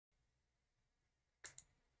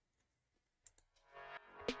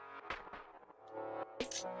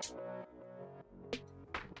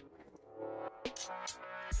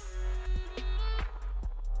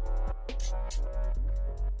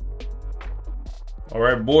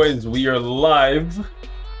Alright, boys, we are live.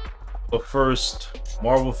 The first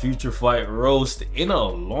Marvel Future Fight roast in a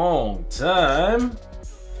long time.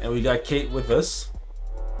 And we got Kate with us.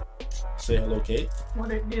 Say hello, Kate.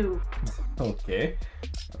 What it do? Okay.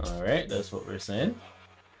 Alright, that's what we're saying.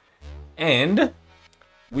 And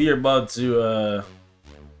we are about to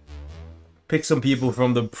pick some people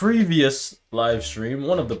from the previous live stream,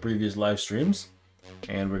 one of the previous live streams.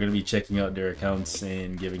 And we're going to be checking out their accounts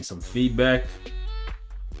and giving some feedback.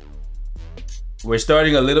 We're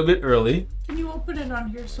starting a little bit early. Can you open it on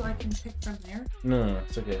here so I can pick from there? No,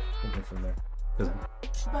 it's okay. Open from there.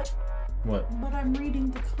 But What? But I'm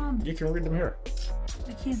reading the comments. You can read them here.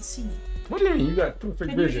 I can't see. What do you mean? You got perfect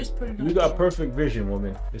Can vision. you just put it on You got there? perfect vision,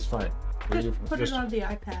 woman. It's fine. Just put it on the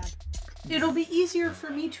iPad. It'll be easier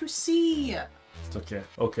for me to see. It's okay.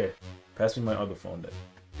 Okay. Pass me my other phone then.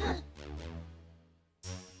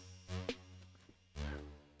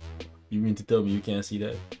 You mean to tell me you can't see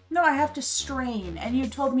that? No, I have to strain, and you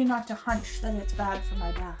told me not to hunch, that it's bad for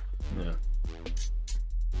my back. Yeah.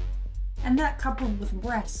 And that coupled with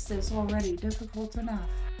breasts is already difficult enough.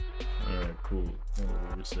 Alright, cool. What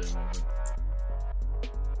were we saying, woman?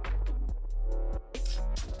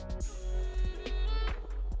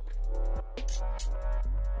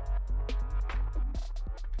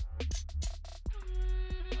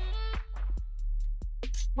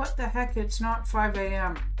 What the heck? It's not 5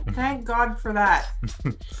 a.m. Thank God for that.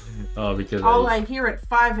 Oh, because All I hear at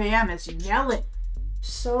 5 a.m. is yelling.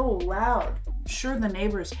 So loud. I'm sure the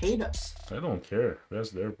neighbors hate us. I don't care. That's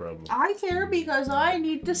their problem. I care because I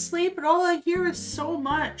need to sleep and all I hear is so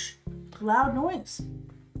much loud noise.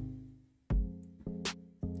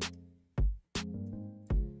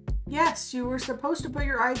 Yes, you were supposed to put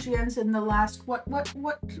your IGNs in the last... What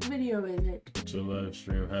video is it? It's your live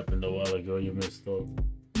stream happened a while ago. You missed out.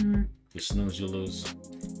 You snooze, you lose.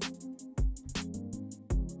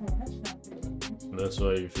 Oh, that's not good. That's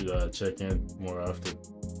why you should check in more often.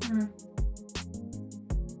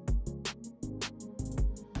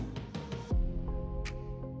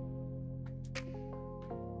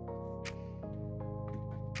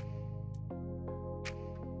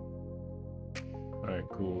 Alright,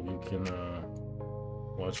 cool. You can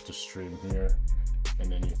watch the stream here,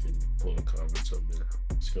 and then you can pull the comments up there.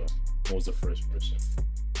 Let's go. What was the first person?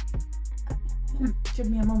 Give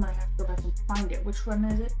me a moment. I have to go back and find it. Which one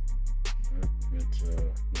is it? It's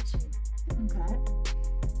this one. Okay.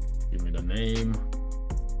 Give me the name.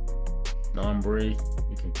 Nombre. You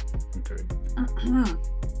can enter it.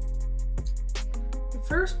 The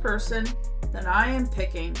first person that I am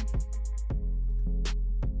picking,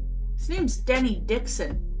 his name's Denny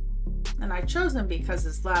Dixon, and I chose him because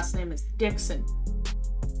his last name is Dixon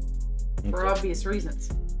for obvious reasons.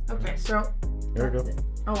 Okay, so Here we go.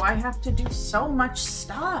 oh, I have to do so much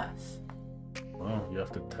stuff. Wow, you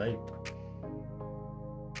have to type.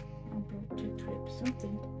 I'm about to type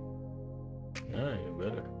something. Yeah, you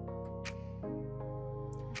better.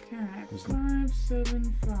 Okay,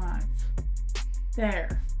 575.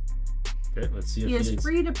 There. Okay, let's see if He is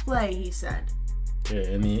free to play, he said. Okay,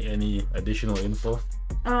 any additional info?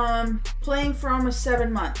 Playing for almost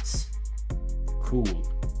 7 months. Cool.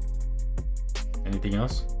 Anything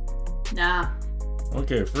else? Nah.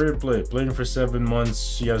 Okay, free to play. Playing for 7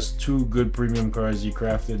 months. He has 2 good premium cards. He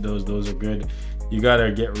crafted those. Those are good. You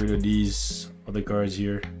gotta get rid of these other cards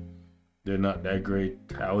here. They're not that great.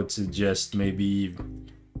 I would suggest maybe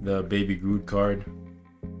the Baby Groot card.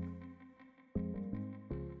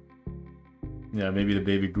 Yeah, maybe the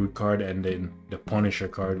Baby Groot card, and then the Punisher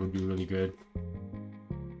card would be really good.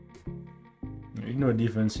 Ignore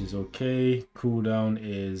defense is okay. Cooldown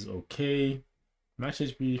is okay. Max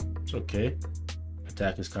HP is okay.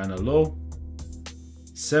 Attack is kind of low.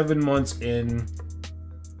 7 months in.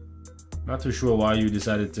 Not too sure why you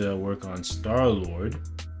decided to work on Star-Lord.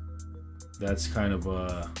 That's kind of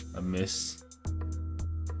a miss.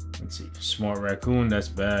 Let's see. Smart Raccoon, that's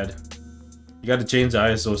bad. You got to change the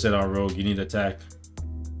ISO set on Rogue. You need attack.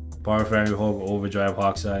 Power Family Hulk, Overdrive,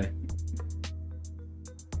 Hawkeye.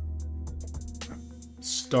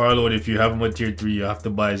 Star-Lord, if you have him with tier 3, you have to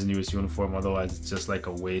buy his newest uniform. Otherwise, it's just like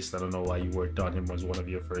a waste. I don't know why you worked on him as one of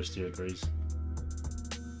your first tier 3s.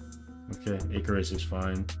 Okay, Icarus is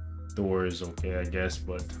fine. Thor is okay, I guess,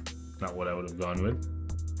 but not what I would have gone with.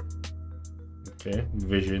 Okay,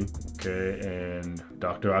 Vision, okay, and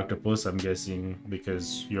Dr. Octopus, I'm guessing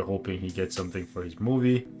because you're hoping he gets something for his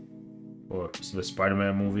movie, or the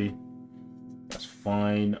Spider-Man movie. That's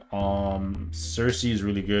fine. Cersei is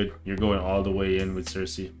really good. You're going all the way in with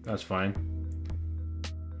Cersei. That's fine.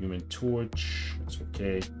 Human Torch. That's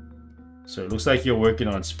okay. So it looks like you're working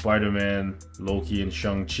on Spider-Man, Loki, and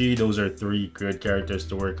Shang-Chi. Those are 3 good characters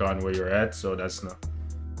to work on where you're at. So that's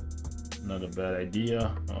not a bad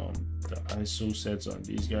idea. The ISO sets on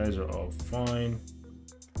these guys are all fine.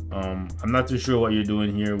 I'm not too sure what you're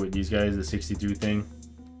doing here with these guys, the 62 thing.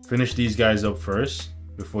 Finish these guys up first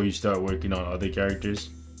before you start working on other characters.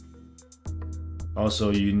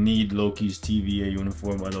 Also, you need Loki's TVA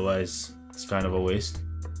uniform, otherwise it's kind of a waste.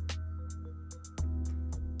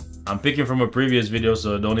 I'm picking from a previous video,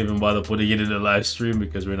 so don't even bother putting it in the live stream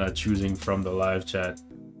because we're not choosing from the live chat.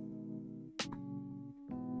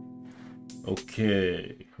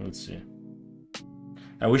 Okay, let's see.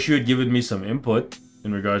 I wish you had given me some input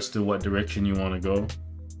in regards to what direction you want to go,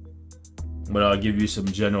 but I'll give you some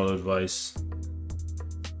general advice.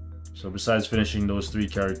 So besides finishing those 3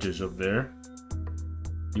 characters up there,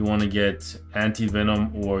 you want to get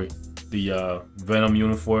Anti-Venom or the Venom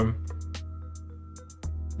uniform,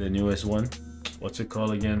 the newest one. What's it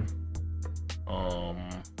called again?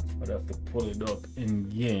 I'd have to pull it up in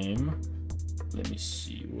game. Let me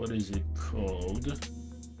see, what is it called?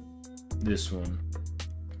 This one,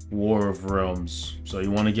 War of Realms. So you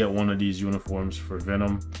want to get one of these uniforms for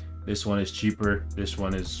Venom. This one is cheaper. This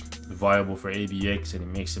one is viable for ABX and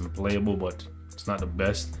it makes him playable, but it's not the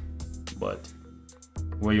best. But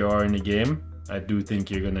where you are in the game, I do think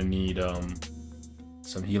you're gonna need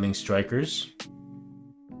some healing strikers.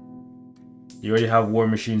 You already have War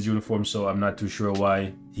Machine's uniform, so I'm not too sure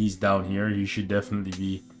why he's down here. He should definitely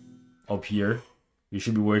be up here. You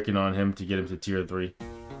should be working on him to get him to tier 3.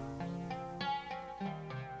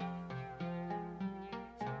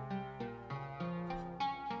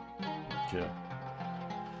 Okay.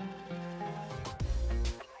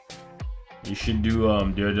 You should do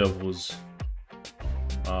Daredevil's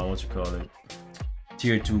what's it called?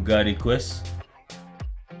 Tier 2 guided quest.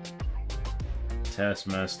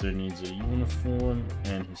 Taskmaster needs a uniform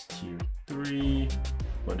and his tier 3,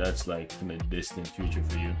 but that's like in the distant future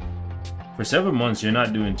for you. For 7 months, you're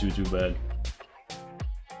not doing too bad.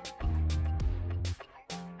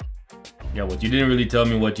 Yeah, but you didn't really tell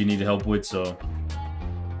me what you need help with, so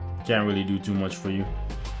can't really do too much for you.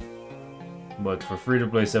 But for free to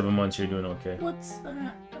play 7 months, you're doing okay. What's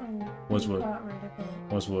that? Oh, what's what? Got rid of it.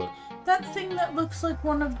 What's what? That thing that looks like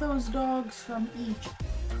one of those dogs from Egypt.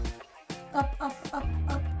 Up, up, up,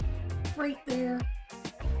 up. Right there.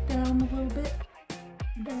 Down a little bit.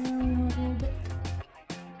 Down a little bit.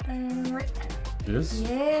 Down right there. This?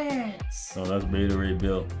 Yes. No, that's Beta Ray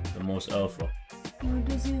Bill, the most alpha. Or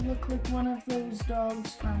does he look like one of those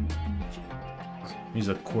dogs from Egypt? He's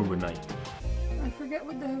a Corbinite. I forget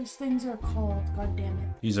what those things are called. God damn it.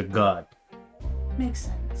 He's a god. Makes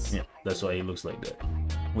sense. Yeah, that's why he looks like that.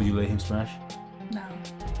 Would you let him smash? No.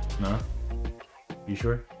 No? You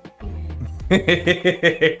sure? Yeah.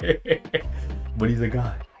 But he's a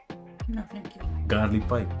god. No, thank you. Godly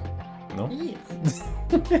pipe. No? Yes.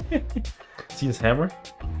 See his hammer?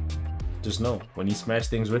 Just know, when he smash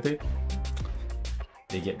things with it,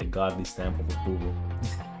 they get the godly stamp of approval.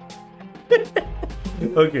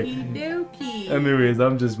 Okay. Okey-dokey. Anyways,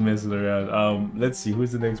 I'm just messing around. Let's see,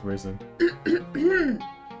 who's the next person? The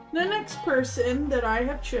next person that I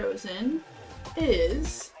have chosen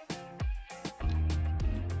is...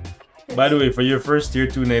 By the way, for your first tier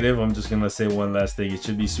 2 native, I'm just gonna say one last thing. It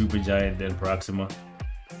should be Super Giant, then Proxima.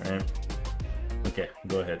 Alright. Okay,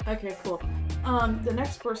 go ahead. Okay, cool. The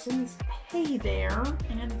next person is Hey There,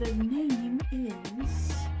 and the name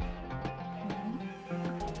is...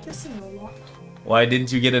 This is a lot. Why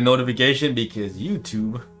didn't you get a notification? Because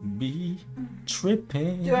YouTube be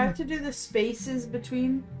tripping. Do I have to do the spaces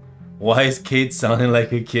between? Why is Kate sounding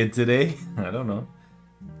like a kid today? I don't know.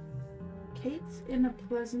 Kate's in a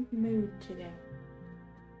pleasant mood today.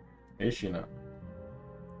 Is she not?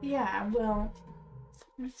 Yeah, well,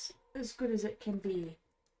 it's as good as it can be.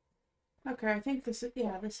 Okay, I think this is,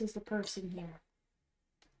 yeah, this is the person here.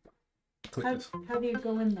 How do you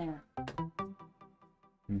go in there?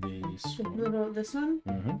 This one?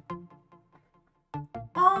 Mm-hmm.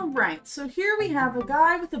 Alright, so here we have a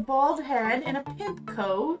guy with a bald head and a pimp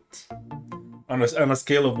coat. On a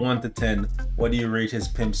scale of 1 to 10, what do you rate his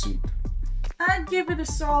pimp suit? I'd give it a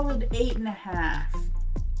solid 8.5.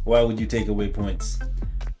 Why would you take away points?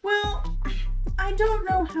 Well, I don't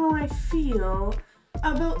know how I feel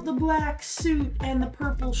about the black suit and the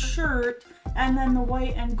purple shirt and then the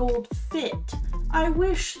white and gold fit. I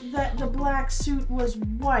wish that the black suit was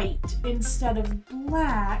white instead of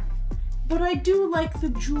black, but I do like the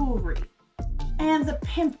jewelry. And the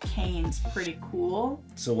Pimp Cane's pretty cool.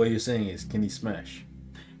 So what you're saying is, can he smash?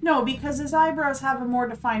 No, because his eyebrows have a more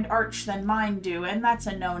defined arch than mine do, and that's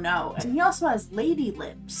a no-no. And he also has lady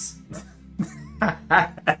lips.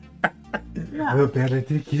 Yeah. We're better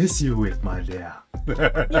to kiss you with, my dear.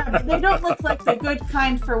 Yeah, but they don't look like the good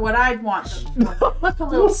kind for what I'd want them for. They look a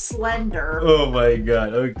little slender. Oh my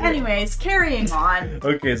god, okay. Anyways, carrying on.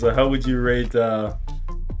 Okay, so how would you rate the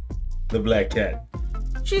black cat?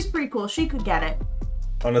 She's pretty cool. She could get it.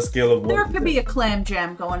 On a scale of 1 There to could be a clam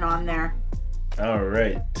jam going on there. All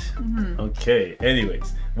right. Okay.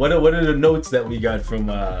 Anyways, what are the notes that we got from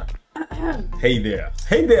Hey there.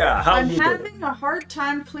 Hey there. How I'm you doing? having a hard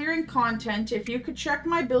time clearing content. If you could check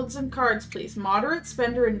my builds and cards, please. Moderate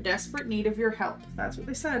spender in desperate need of your help. That's what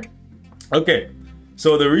they said. Okay.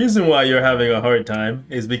 So the reason why you're having a hard time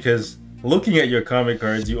is because looking at your comic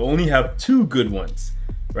cards, you only have 2 good ones,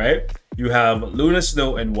 right? You have Luna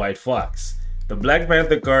Snow and White Fox. The Black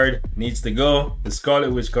Panther card needs to go. The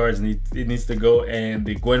Scarlet Witch cards needs to go, and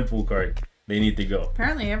the Gwenpool card, they need to go.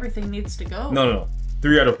 Apparently everything needs to go. No.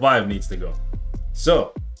 3 out of 5 needs to go.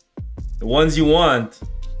 So the ones you want: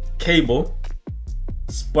 Cable,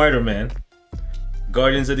 Spider-Man,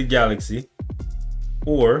 Guardians of the Galaxy,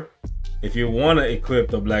 or if you want to equip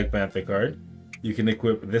the Black Panther card, you can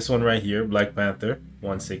equip this one right here, Black Panther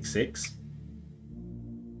 166.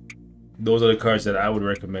 Those are the cards that I would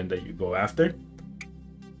recommend that you go after.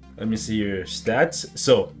 Let me see your stats.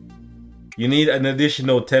 So you need an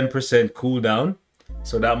additional 10% cooldown.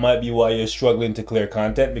 So that might be why you're struggling to clear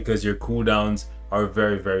content, because your cooldowns are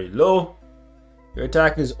very, very low. Your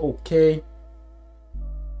attack is okay.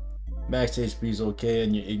 Max HP is okay,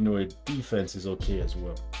 and your ignore defense is okay as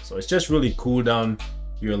well. So it's just really cooldown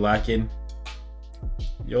you're lacking.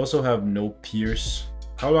 You also have no Pierce.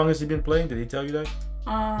 How long has he been playing? Did he tell you that?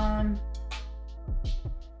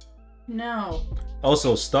 No.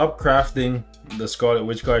 Also, stop crafting the Scarlet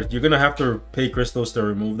Witch cards. You're gonna have to pay crystals to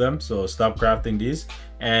remove them, so stop crafting these.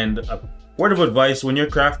 And a word of advice: when you're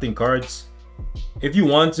crafting cards, if you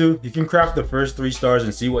want to, you can craft the first 3 stars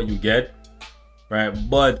and see what you get, right?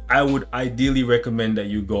 But I would ideally recommend that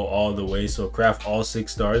you go all the way. So craft all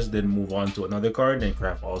 6 stars, then move on to another card, then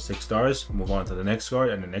craft all 6 stars, move on to the next card,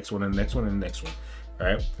 and the next one, and the next one, and the next one.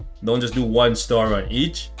 Right? Don't just do 1 star on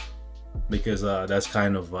each, because that's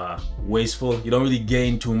kind of wasteful. You don't really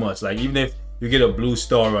gain too much. Like, even if you get a blue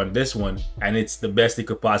star on this one and it's the best it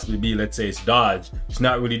could possibly be, let's say it's dodge, it's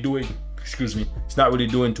not really doing, it's not really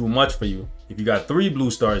doing too much for you. If you got 3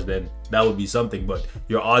 blue stars, then that would be something, but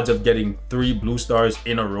your odds of getting 3 blue stars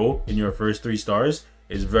in a row in your first 3 stars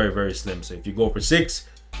is very, very slim. So if you go for 6,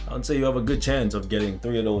 I would say you have a good chance of getting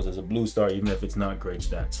 3 of those as a blue star, even if it's not great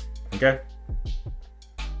stats. Okay?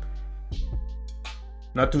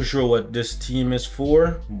 Not too sure what this team is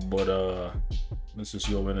for, but let's just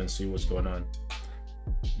go in and see what's going on.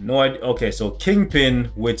 No idea. Okay, so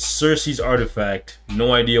Kingpin with Cersei's artifact.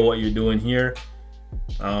 No idea what you're doing here.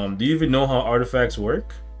 Do you even know how artifacts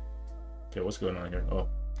work? Okay, what's going on here? Oh,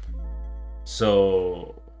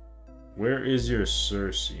 so where is your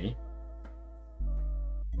Cersei?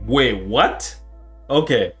 Wait, what?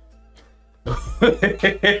 Okay. No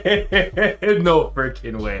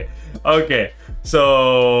freaking way. Okay,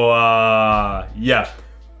 so yeah,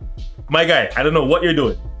 my guy, I don't know what you're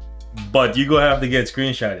doing, but you're gonna have to get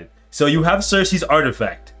screenshotted. So you have Cersei's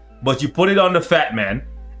artifact, but you put it on the Fat Man,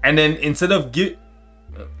 and then instead of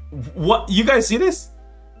what, you guys see this?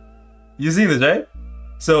 You see this, right?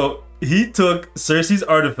 So he took Cersei's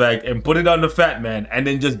artifact and put it on the Fat Man, and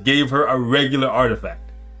then just gave her a regular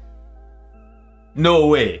artifact. No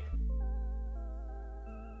way.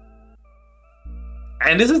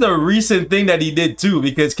 And this is a recent thing that he did too,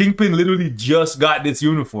 because Kingpin literally just got this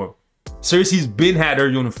uniform. Cersei's been had her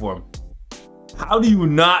uniform. How do you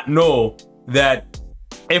not know that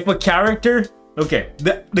if a character, okay,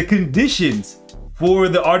 the conditions for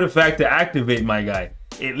the artifact to activate, my guy,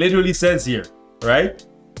 it literally says here, right?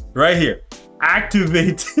 Right here,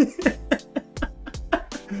 activate.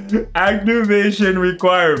 Activation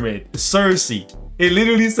requirement, Cersei. It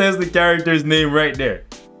literally says the character's name right there.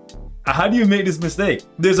 How do you make this mistake?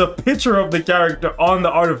 There's a picture of the character on the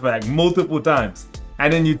artifact multiple times,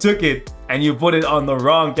 and then you took it and you put it on the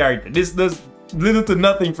wrong character. This does little to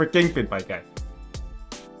nothing for Kingpin, my guy.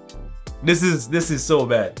 This is so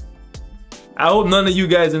bad. I hope none of you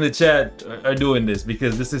guys in the chat are doing this,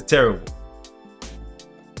 because this is terrible.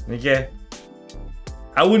 Okay?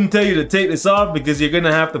 I wouldn't tell you to take this off, because you're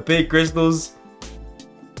gonna have to pay crystals.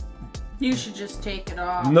 You should just take it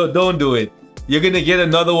off. No, don't do it. You're gonna get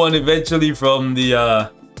another one eventually from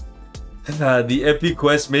the the epic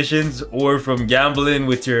quest missions or from gambling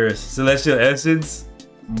with your celestial essence,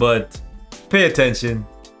 but pay attention.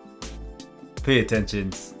 Pay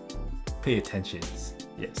attentions. Pay attentions.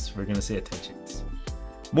 Yes, we're gonna say attentions.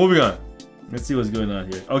 Moving on. Let's see what's going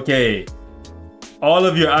on here. Okay. All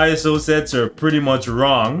of your ISO sets are pretty much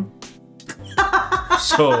wrong.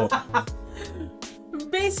 So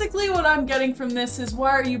basically what I'm getting from this is,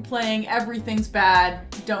 why are you playing everything's bad?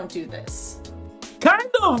 Don't do this. kind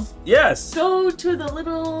of, yes. Go to the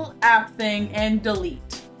little app thing and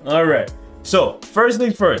delete. Alright. So, first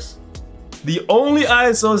thing first. The only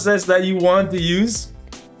ISO sets that you want to use,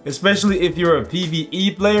 especially if you're a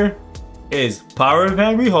PvE player, is Power of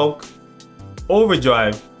Angry Hulk,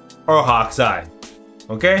 Overdrive, or Hawk's Eye.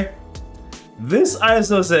 Okay? This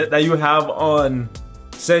ISO set that you have on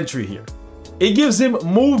Sentry here, it gives him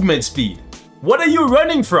movement speed. What are you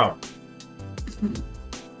running from?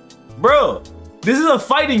 Bro, this is a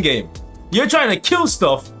fighting game. You're trying to kill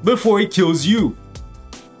stuff before it kills you.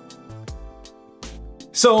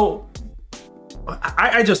 So,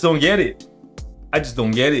 I just don't get it. I just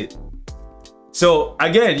don't get it. So,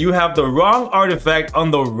 again, you have the wrong artifact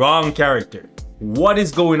on the wrong character. What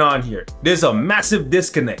is going on here? There's a massive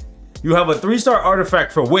disconnect. You have a 3-star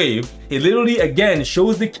artifact for Wave. It literally, again,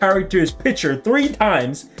 shows the character's picture 3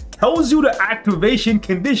 times, tells you the activation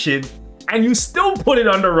condition, and you still put it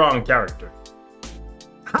on the wrong character.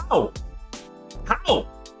 How? How?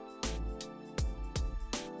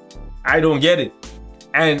 I don't get it.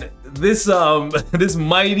 And this this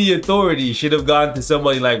mighty authority should have gone to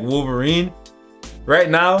somebody like Wolverine. Right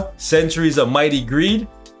now, Sentry's a mighty greed,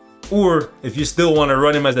 or if you still want to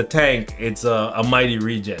run him as a tank, it's a mighty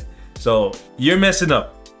regen. So you're messing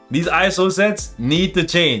up. These ISO sets need to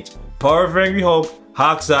change. Power of Angry Hulk,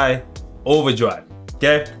 Hawk's Eye, Overdrive.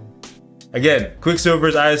 Okay? Again,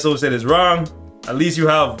 Quicksilver's ISO set is wrong. At least you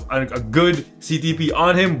have a good CTP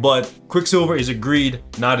on him, but Quicksilver is a greed,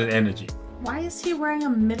 not an energy. Why is he wearing a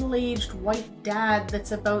middle-aged white dad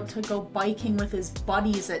that's about to go biking with his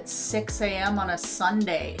buddies at 6 a.m. on a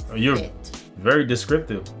Sunday? You're very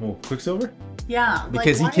descriptive. Oh, Quicksilver? Yeah.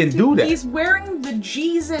 Because he can do that. He's wearing the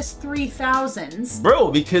Jesus 3000s. Bro,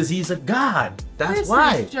 because he's a god. That's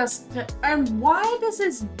why. And why does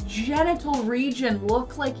his genital region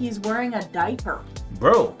look like he's wearing a diaper?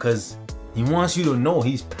 Bro, because he wants you to know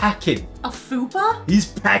he's packing. A fupa? He's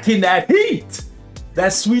packing that heat.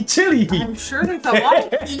 That sweet chili heat. I'm sure there's a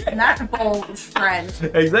lot of heat in that bulge, friend.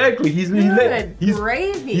 Exactly. He's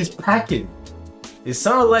gravy. He's packing. It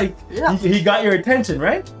sounds like he got your attention,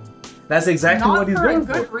 right? That's exactly what he's doing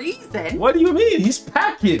for. Not for a good reason. What do you mean? He's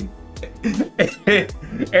packing.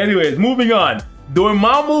 Anyways, moving on.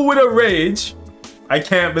 Dormammu with a rage. I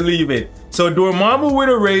can't believe it. So Dormammu with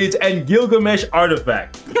a rage and Gilgamesh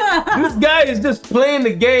artifact. This guy is just playing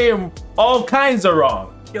the game all kinds of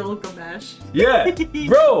wrong. Gilgamesh. Yeah,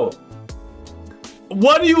 bro.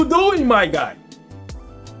 What are you doing, my guy?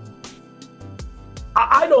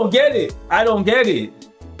 I don't get it. I don't get it.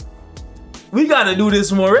 We gotta do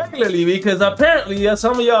this more regularly because apparently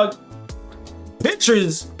some of y'all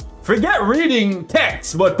pictures, forget reading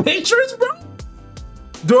text, but pictures, bro?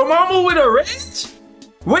 Dormammu with a rage?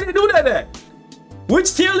 Where they do that at?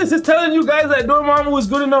 Which tier list is telling you guys that Dormammu is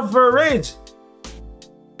good enough for a rage?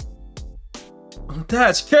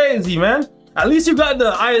 That's crazy, man. At least you got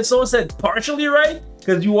the ISO set partially right,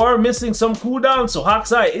 because you are missing some cooldown, so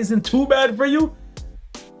Hawk's Eye isn't too bad for you.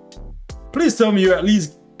 Please tell me you're at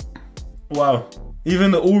least... Wow.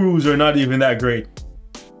 Even the Urus are not even that great.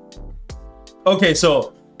 Okay,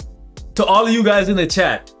 so to all of you guys in the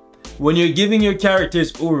chat, when you're giving your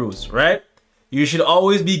characters Urus, right? You should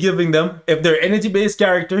always be giving them, if they're energy-based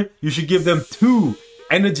character, you should give them 2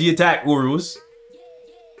 energy attack Urus.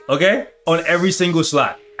 Okay? On every single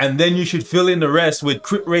slot. And then you should fill in the rest with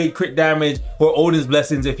crit rate, crit damage, or Odin's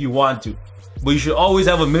Blessings if you want to. But you should always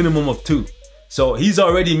have a minimum of 2. So he's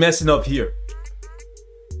already messing up here.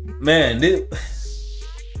 Man,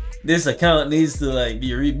 this account needs to like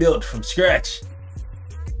be rebuilt from scratch.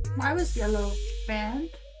 Why was Yellow banned?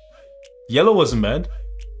 Yellow wasn't banned.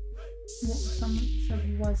 Well, someone said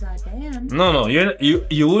he was banned. No,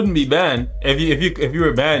 you wouldn't be banned. If you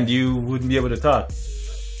were banned, you wouldn't be able to talk.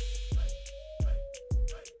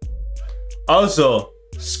 Also,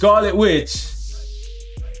 Scarlet Witch.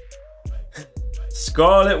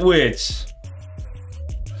 Scarlet Witch.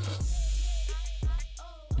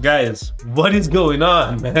 Guys, what is going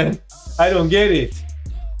on, man? I don't get it.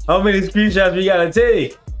 How many screenshots we gotta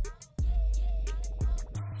take?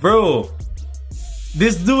 Bro,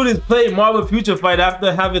 this dude is playing Marvel Future Fight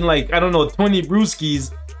after having like, I don't know, 20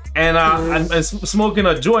 brewskis and smoking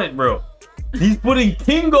a joint, bro. He's putting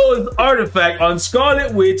Kingo's artifact on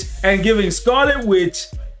Scarlet Witch and giving Scarlet Witch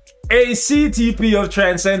a CTP of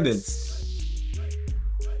Transcendence.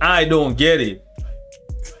 I don't get it.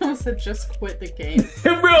 Someone said just quit the game.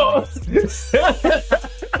 Bro!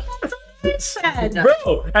 Sad.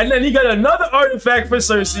 Bro! And then he got another artifact for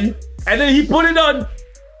Cersei. And then he put it on...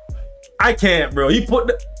 I can't, bro. He put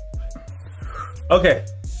the... Okay.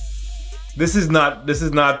 This is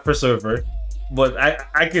not for Surfer. But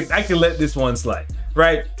I can let this one slide.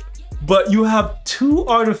 Right? But you have 2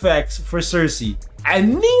 artifacts for Cersei.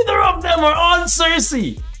 And neither of them are on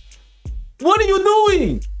Cersei. What are you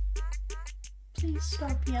doing? Please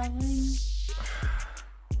stop yelling.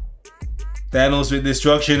 Thanos with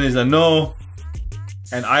destruction is a no.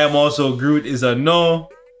 And I am also Groot is a no.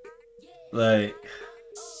 Like,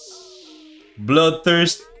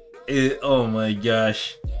 Bloodthirst is, oh my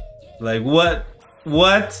gosh. Like, what?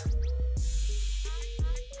 What?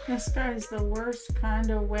 This guy's the worst kind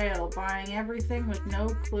of whale, buying everything with no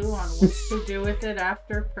clue on what to do with it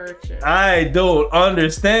after purchase. I don't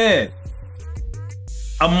understand.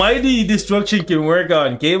 A mighty destruction can work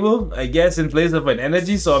on Cable, I guess, in place of an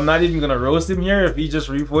energy, so I'm not even gonna roast him here. If he just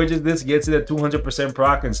reforges this, gets it at 200%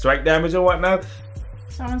 proc and strike damage or whatnot.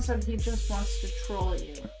 Someone said he just wants to troll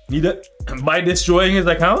you. By destroying his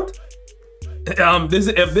account? This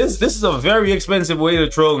is a very expensive way to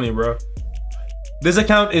troll me, bro. This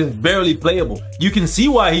account is barely playable. You can see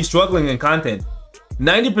why he's struggling in content.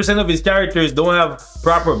 90% of his characters don't have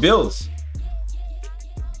proper builds.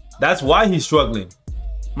 That's why he's struggling.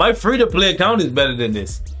 My free-to-play account is better than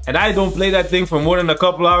this. And I don't play that thing for more than a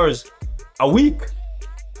couple hours a week.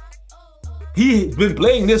 He's been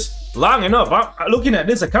playing this long enough. I'm looking at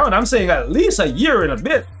this account, I'm saying at least a year and a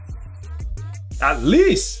bit. At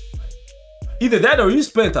least. Either that or you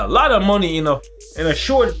spent a lot of money in a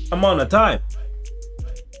short amount of time.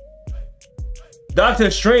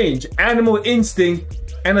 Doctor Strange, Animal Instinct,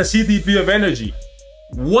 and a CTP of energy.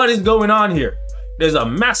 What is going on here? There's a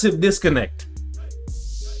massive disconnect.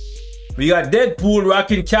 We got Deadpool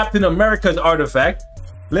rocking Captain America's artifact.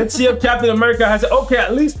 Let's see if Captain America has it. Okay,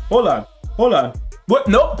 at least, hold on. What?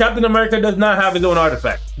 Nope, Captain America does not have his own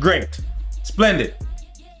artifact. Great, splendid.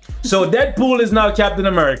 So Deadpool is now Captain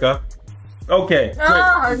America. Okay, great.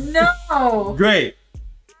 Oh no! Great.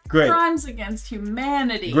 Crimes against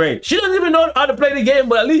humanity. Great. She doesn't even know how to play the game,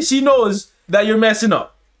 but at least she knows that you're messing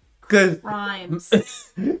up. Cause Crimes.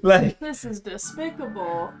 like, this is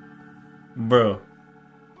despicable. Bro,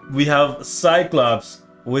 we have Cyclops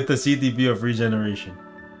with the CTP of regeneration.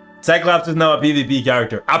 Cyclops is now a PvP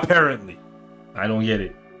character, apparently. I don't get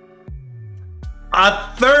it. A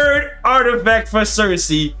 3rd artifact for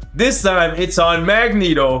Cersei. This time it's on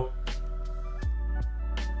Magneto.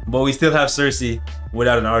 But we still have Cersei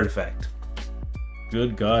without an artifact.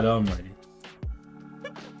 Good God Almighty.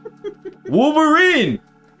 Wolverine!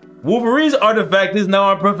 Wolverine's artifact is now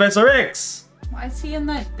on Professor X. Why is he in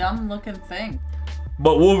that dumb looking thing?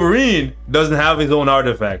 But Wolverine doesn't have his own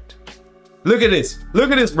artifact. Look at this.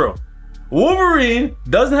 Look at this, bro. Wolverine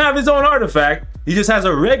doesn't have his own artifact. He just has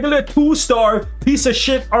a regular 2-star piece of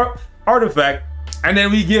shit artifact. And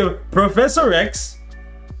then we give Professor X.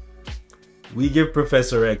 We give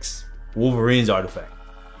Professor X Wolverine's artifact.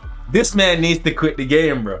 This man needs to quit the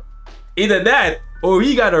game, bro. Either that, or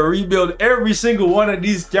he gotta rebuild every single one of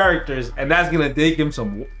these characters, and that's gonna take him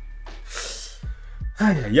some...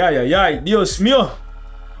 Dios mío.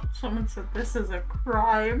 Someone said this is a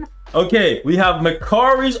crime. Okay, we have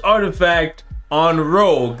Makari's artifact on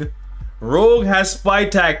Rogue. Rogue has spy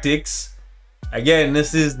tactics. Again,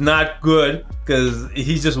 this is not good, because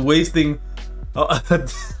he's just wasting... Oh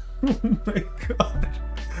my God.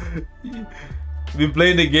 Been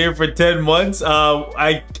playing the game for 10 months.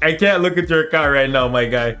 I can't look at your account right now, my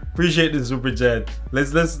guy. Appreciate the super chat.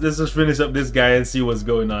 Let's just finish up this guy and see what's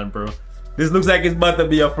going on, bro. This looks like it's about to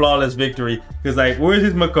be a flawless victory. Cause like, where's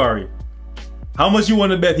his Makari? How much you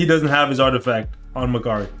want to bet he doesn't have his artifact on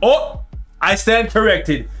Makari? Oh, I stand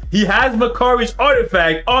corrected. He has Makari's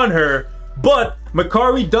artifact on her, but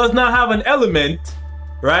Makari does not have an element,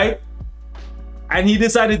 right? And he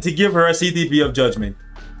decided to give her a CTP of judgment.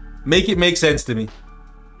 Make it make sense to me.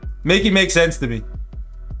 Make it make sense to me.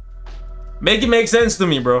 Make it make sense to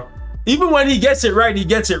me, bro. Even when he gets it right, he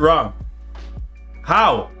gets it wrong.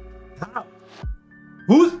 How? How?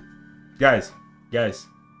 Who's? Guys. Where's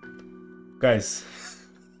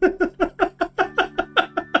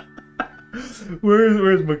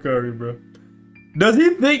Makari, bro? Does he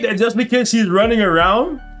think that just because she's running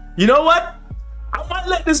around? You know what? I might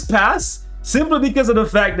let this pass simply because of the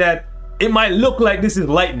fact that it might look like this is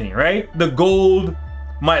lightning, right? The gold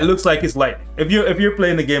It looks like it's lightning. If you're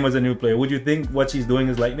playing the game as a new player, would you think what she's doing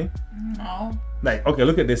is lightning? No. Like, okay,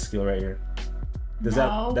 look at this skill right here. Does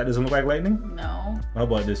No. that doesn't look like lightning? No. How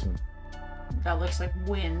about this one? That looks like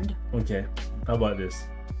wind. Okay. How about this?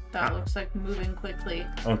 That looks like moving quickly.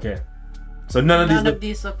 Okay. So none of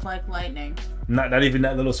these look like lightning. Not even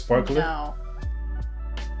that little sparkler? No.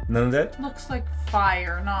 None of that? Looks like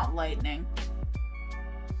fire, not lightning.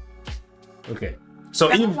 Okay. So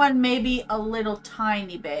That even one maybe a little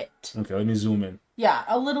tiny bit. okay, let me zoom in. Yeah,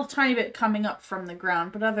 a little tiny bit coming up from the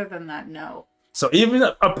ground, but other than that, no. So even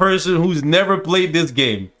a person who's never played this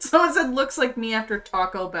game. Someone said looks like me after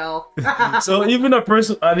Taco Bell. So even a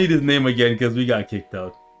person, I need his name again because we got kicked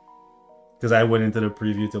out. Because I went into the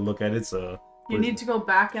preview to look at it, so. You need to go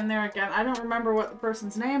back in there again. I don't remember what the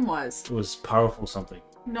person's name was. It was powerful something.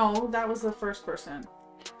 No, that was the first person.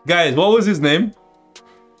 Guys, what was his name?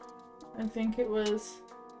 I think it was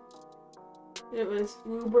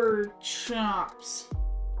Uber Chops.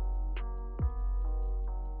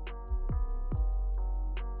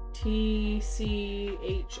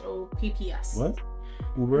 TCHOPPS. What?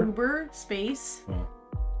 Uber? Uber space Oh.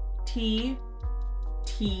 TTCHOPPS.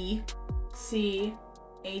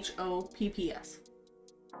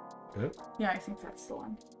 Good. Yeah, I think that's the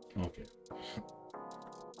one. Okay.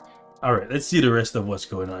 All right, let's see the rest of what's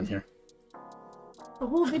going on here. The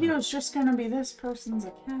whole video is just gonna be this person's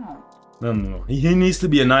account. No. He needs to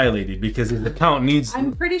be annihilated because his account needs.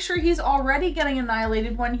 I'm pretty sure he's already getting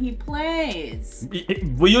annihilated when he plays.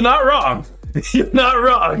 Well, you're not wrong. You're not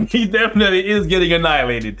wrong. He definitely is getting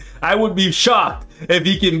annihilated. I would be shocked if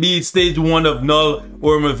he can beat stage 1 of Null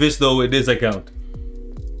or Mephisto with this account.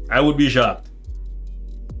 I would be shocked.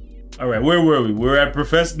 All right, where were we? We're at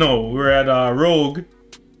we're at Rogue,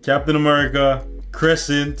 Captain America,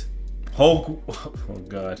 Crescent, Hulk. Oh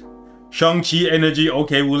God. Shang-Chi energy.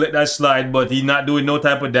 Okay, we'll let that slide, but he's not doing no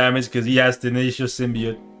type of damage because he has Tenacious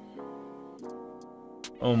Symbiote.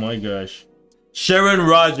 Oh my gosh. Sharon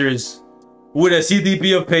Rogers with a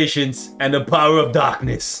CTP of patience and the power of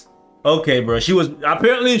darkness. Okay, bro. She was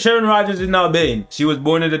apparently Sharon Rogers is now Bane. She was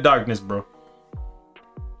born in the darkness, bro.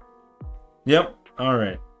 Yep. All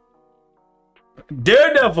right.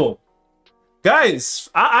 Daredevil. Guys,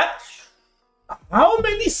 how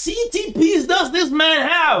many CTPs does this man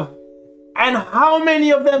have? And how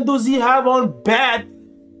many of them does he have on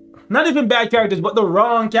not even bad characters, but the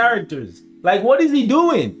wrong characters? Like, what is he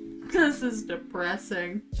doing? This is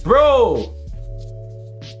depressing. Bro.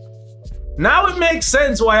 Now it makes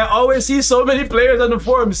sense why I always see so many players on the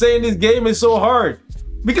forum saying this game is so hard.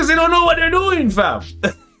 Because they don't know what they're doing, fam.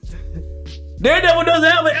 Daredevil doesn't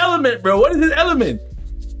have an element, bro. What is his element?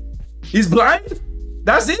 He's blind?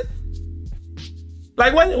 That's it?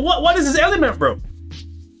 Like, what is his element, bro?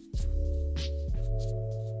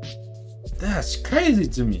 That's crazy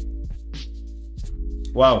to me.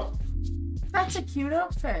 Wow. That's a cute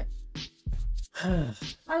outfit.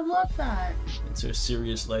 I love that. It's her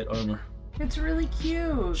serious light armor. It's really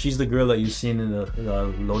cute. She's the girl that you've seen in the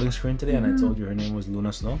loading screen today, and I told you her name was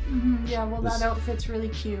Luna Snow. Yeah, well, that outfit's really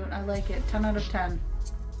cute. I like it. 10 out of 10.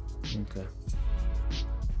 Okay.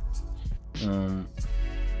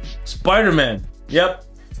 Spider-Man. Yep.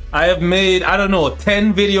 I have made, I don't know,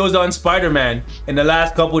 10 videos on Spider-Man in the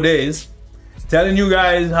last couple days, telling you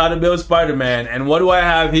guys how to build Spider-Man. And what do I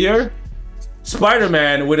have here?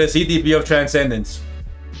 Spider-Man with a CTP of Transcendence.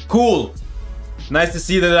 Cool. Nice to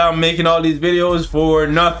see that I'm making all these videos for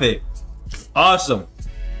nothing. Awesome.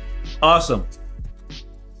 Awesome.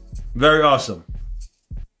 Very awesome.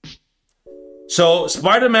 So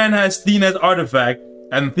Spider-Man has Thena's artifact,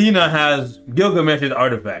 and Thena has Gilgamesh's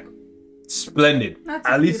artifact. Splendid. That's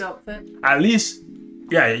a cute outfit. At least,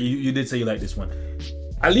 yeah, you did say you like this one.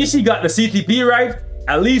 At least he got the CTP right.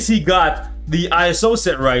 At least he got the ISO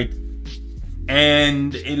set right.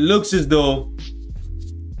 And it looks as though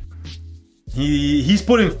he's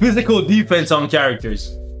putting physical defense on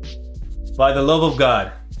characters. By the love of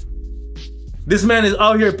God. This man is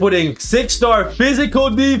out here putting 6-star physical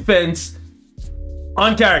defense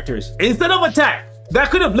on characters. Instead of attack.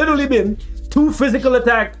 That could have literally been 2 physical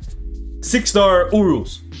attack 6-star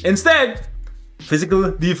Urus. Instead,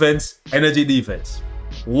 physical defense, energy defense.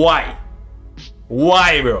 Why?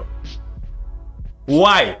 Why, bro?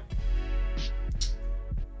 Why?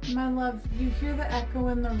 My love, you hear the echo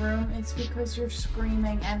in the room? It's because you're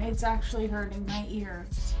screaming and it's actually hurting my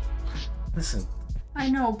ears. Listen. I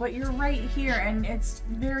know, but you're right here and it's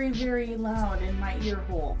very, very loud in my ear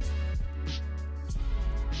hole.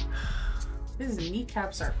 His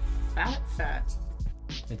kneecaps are fat.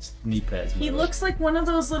 It's knee pads. He looks like one of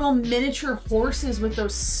those little miniature horses with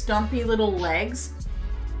those stumpy little legs.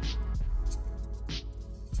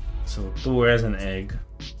 So Thor has an egg.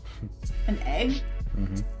 An egg?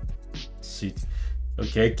 See.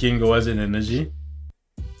 Okay, Kingo has an energy.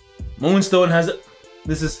 Moonstone has a...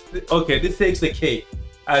 This is... Okay, this takes the cake.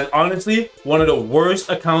 As honestly, one of the worst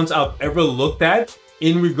accounts I've ever looked at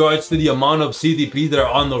in regards to the amount of CTPs that are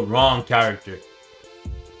on the wrong character.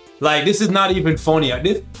 Like, this is not even funny.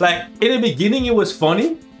 Like, in the beginning, it was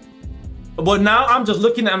funny. But now I'm just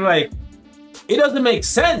looking at him like, it doesn't make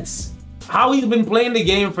sense how he's been playing the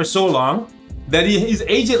game for so long that his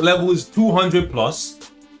agent level is 200 plus.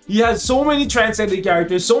 He has so many transcended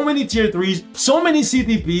characters, so many tier 3s, so many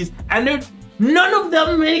CTPs, and none of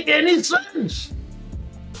them make any sense.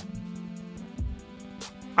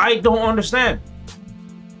 I don't understand.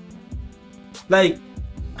 Like,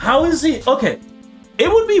 how is he? Okay, it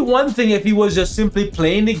would be one thing if he was just simply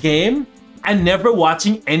playing the game and never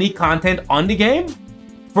watching any content on the game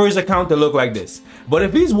for his account to look like this. But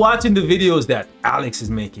if he's watching the videos that Alex is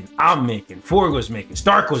making, I'm making, Forgo's making,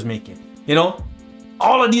 Starko's making, you know,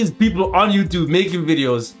 all of these people on YouTube making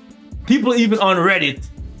videos, people even on Reddit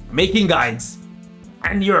making guides,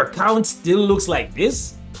 and your account still looks like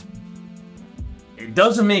this, it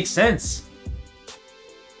doesn't make sense.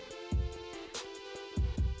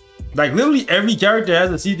 Like, literally every character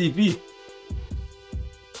has a CTP.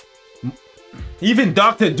 Even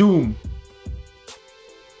Dr. Doom.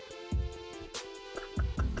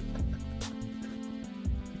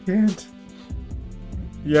 Can't.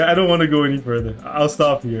 Yeah, I don't want to go any further. I'll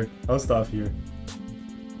stop here. I'll stop here.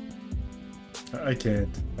 I can't.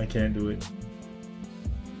 I can't do it.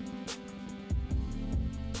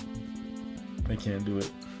 I can't do it.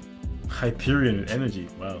 Hyperion energy.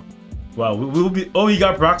 Wow. Wow. We'll be. Oh, he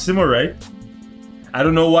got Proxima, right? I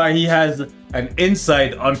don't know why he has an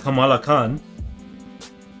insight on Kamala Khan.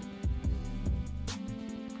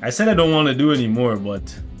 I said I don't want to do anymore,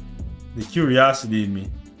 but the curiosity in me.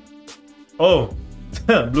 Oh,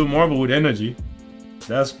 Blue Marble with energy.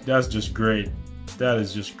 That's just great. That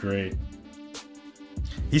is just great.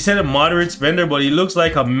 He said a moderate spender, but he looks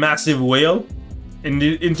like a massive whale in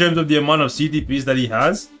terms of the amount of CTPs that he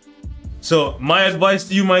has. So my advice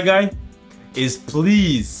to you, my guy, is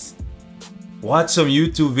please watch some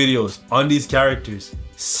YouTube videos on these characters.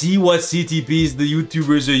 See what CTPs the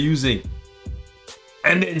YouTubers are using.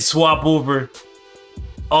 And then swap over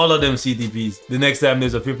all of them CTPs the next time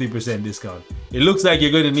there's a 50% discount. It looks like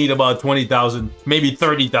you're going to need about 20,000, maybe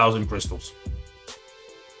 30,000 crystals.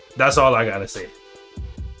 That's all I gotta say.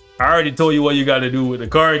 I already told you what you gotta do with the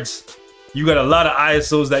cards. You got a lot of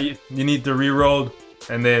ISOs that you need to re-roll,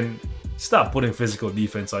 and then stop putting physical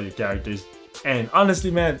defense on your characters. And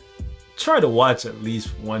honestly, man, try to watch at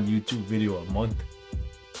least one YouTube video a month.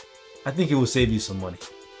 I think it will save you some money.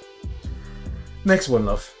 Next one,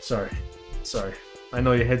 love. Sorry. I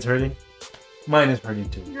know your head's hurting. Mine is hurting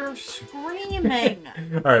too. You're screaming.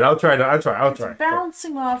 All right, I'll try. It's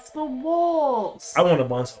bouncing off the walls. I want to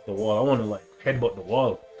bounce off the wall. I want to like headbutt the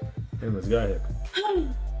wall. Anyways, go ahead.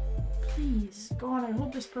 Please, God, I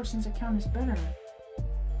hope this person's account is better.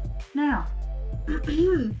 Now. There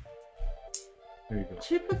you go.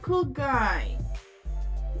 Typical guy.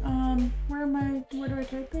 Where do I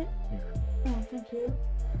type it? Yeah. Oh, thank you.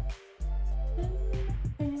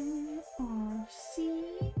 NRC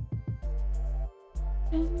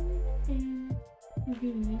NNV.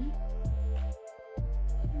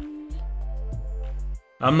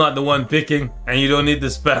 I'm not the one picking, and you don't need to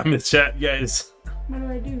spam the chat, guys. What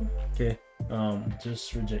do I do? Okay,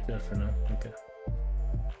 just reject that for now. Okay.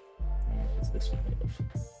 It's this one.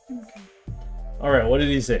 Okay. All right, what did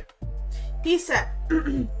he say? He said,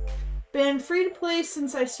 been free to play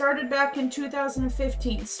since I started back in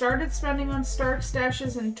 2015. Started spending on Stark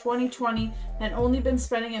stashes in 2020 and only been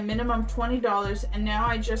spending a minimum $20, and now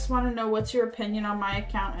I just want to know what's your opinion on my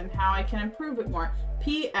account and how I can improve it more.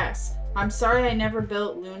 P.S. I'm sorry I never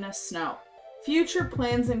built Luna Snow. Future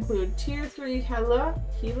plans include Tier 3 Hela,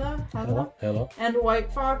 and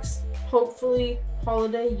White Fox, hopefully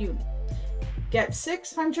Holiday Uni. Get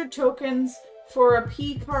 600 tokens for a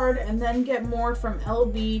P card and then get more from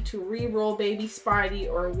LB to re-roll Baby Spidey,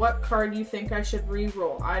 or what card you think I should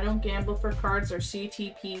re-roll. I don't gamble for cards or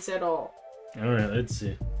CTPs at all. Alright, let's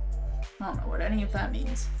see. I don't know what any of that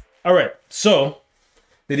means. Alright, so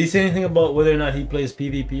did he say anything about whether or not he plays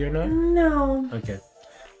PvP or not? No. Okay.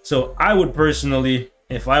 So I would personally,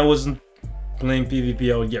 if I wasn't playing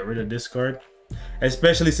PvP, I would get rid of this card.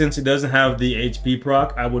 Especially since it doesn't have the HP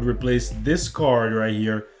proc, I would replace this card right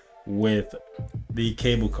here with the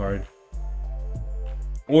cable card.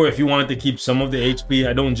 Or if you wanted to keep some of the HP,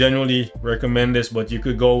 I don't generally recommend this, but you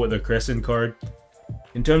could go with the Crescent card.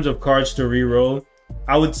 In terms of cards to reroll,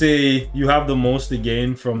 I would say you have the most to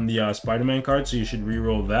gain from the Spider-Man card, so you should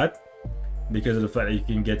re-roll that because of the fact that you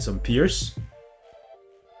can get some Pierce.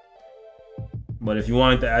 But if you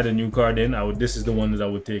wanted to add a new card in, this is the one that I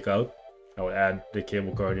would take out. I would add the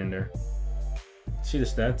Cable card in there. See the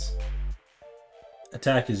stats?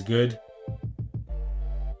 Attack is good.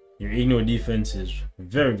 Your ignore defense is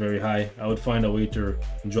very, very high. I would find a way to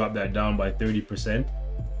drop that down by 30%.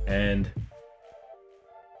 And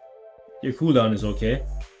your cooldown is okay.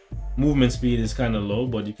 Movement speed is kind of low,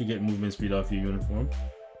 but you could get movement speed off your uniform.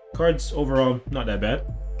 Cards overall, not that bad.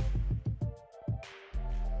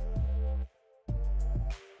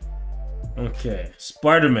 Okay,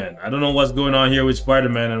 Spider-Man. I don't know what's going on here with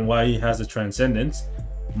Spider-Man and why he has a Transcendence.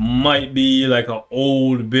 Might be like an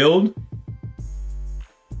old build.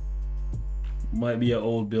 Might be an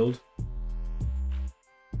old build.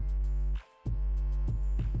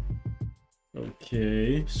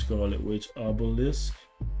 Okay, Scarlet Witch Obelisk.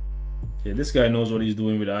 Okay, this guy knows what he's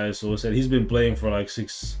doing with ISO. Said he's been playing for like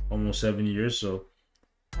 6, almost 7 years. So,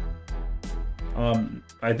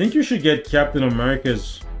 I think you should get Captain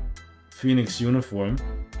America's Phoenix uniform.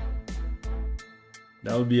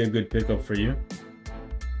 That would be a good pickup for you.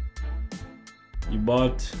 You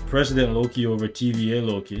bought President Loki over TVA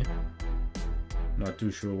Loki. Not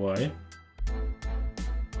too sure why.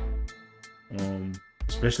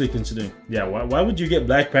 Especially considering, yeah, why would you get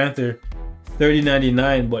Black Panther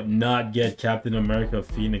 $30.99 but not get Captain America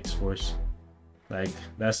Phoenix Force? Like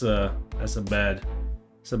that's a bad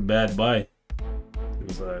buy.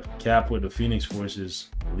 Because Cap with the Phoenix Force is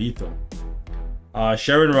lethal.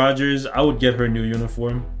 Sharon Rogers, I would get her new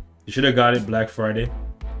uniform. You should have got it Black Friday,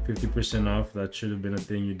 50% off. That should have been a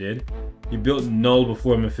thing you did. You built Null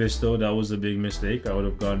before Mephisto. That was a big mistake. I would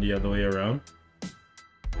have gone the other way around.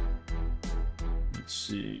 Let's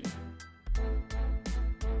see.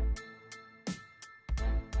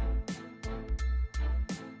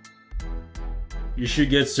 You should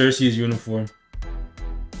get Cersei's uniform.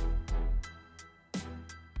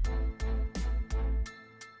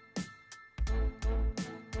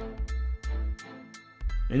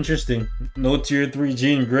 Interesting. No tier 3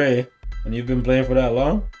 Jean Grey. And you've been playing for that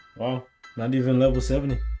long? Wow. Not even level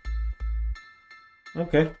 70.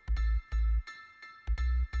 Okay.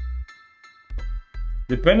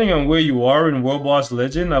 Depending on where you are in World Boss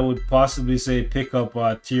Legend, I would possibly say pick up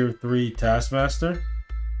tier 3 Taskmaster.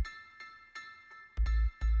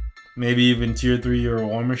 Maybe even tier 3 or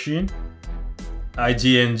War Machine.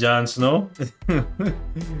 IGN Jon Snow.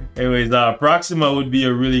 Anyways, Proxima would be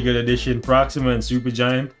a really good addition. Proxima and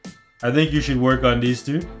Supergiant. I think you should work on these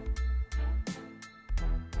two.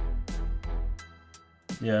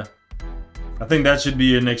 Yeah. I think that should be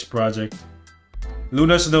your next project.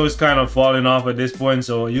 Luna Snow is kind of falling off at this point,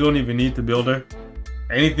 so you don't even need to build her.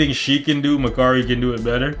 Anything she can do, Makari can do it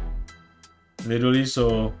better. Literally,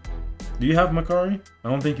 so... Do you have Makari? I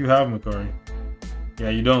don't think you have Makari. Yeah,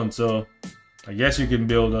 you don't, so... I guess you can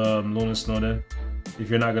build Luna Snow then,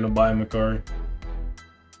 if you're not gonna buy Makari.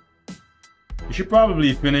 You should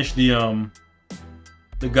probably finish the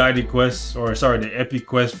guided quest, or sorry, the epic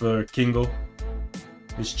quest for Kingo.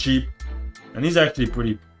 It's cheap, and he's actually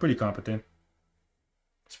pretty competent,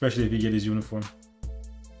 especially if you get his uniform.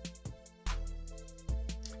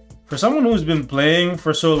 For someone who's been playing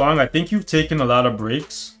for so long, I think you've taken a lot of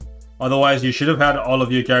breaks. Otherwise, you should have had all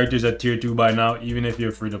of your characters at tier 2 by now, even if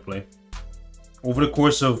you're free to play. Over the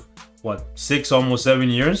course of, what, 6, almost 7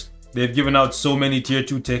 years, they've given out so many tier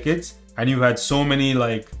 2 tickets, and you've had so many,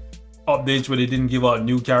 like, updates where they didn't give out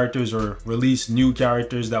new characters or release new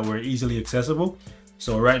characters that were easily accessible.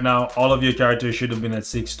 So right now, all of your characters should have been at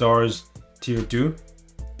 6 stars tier 2.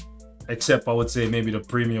 Except, I would say, maybe the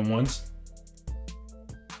premium ones.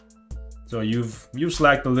 So you've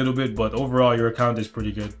slacked a little bit, but overall, your account is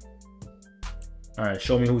pretty good. Alright,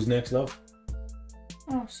 show me who's next, love.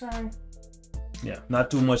 Oh, sorry. Yeah, not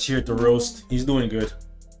too much here to roast. He's doing good.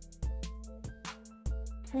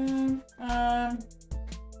 Okay.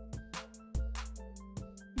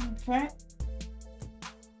 Okay.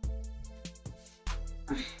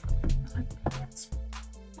 It's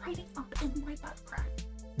lighting up in my background.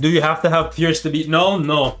 Do you have to have Pierce to beat Null?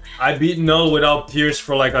 No. I beat Null without Pierce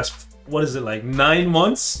for like what is it, like 9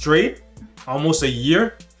 months straight? Almost a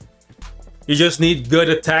year. You just need good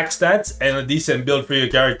attack stats and a decent build for your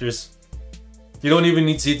characters. You don't even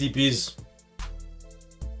need CTPs.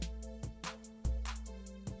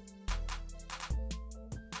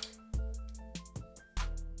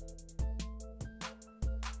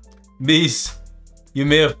 Beast, you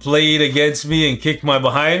may have played against me and kicked my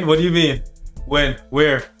behind? What do you mean? When?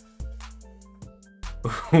 Where?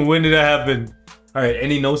 When did that happen? Alright,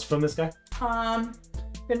 any notes from this guy?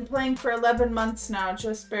 Been playing for 11 months now,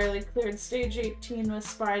 just barely cleared stage 18 with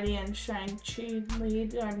Spidey and Shang-Chi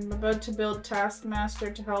lead. I'm about to build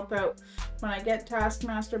Taskmaster to help out. When I get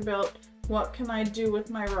Taskmaster built, what can I do with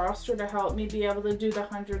my roster to help me be able to do the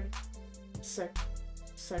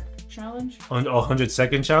 100-second challenge?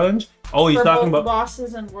 100-second challenge? Oh, you're talking about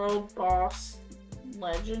bosses and World Boss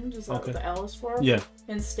Legend. Is that what the L is for? Yeah.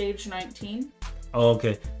 In stage 19. Oh,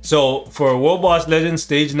 okay. So for World Boss Legend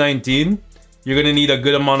stage 19, you're gonna need a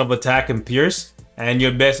good amount of attack and pierce, and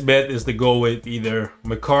your best bet is to go with either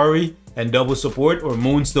Makari and double support or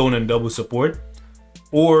Moonstone and double support,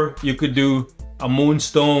 or you could do a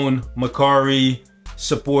Moonstone Makari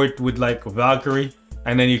support with like Valkyrie,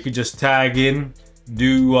 and then you could just tag in,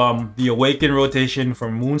 do the Awaken rotation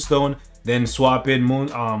from Moonstone, then swap in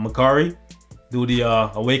Makari, do the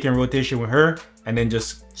Awaken rotation with her, and then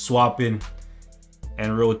just swap in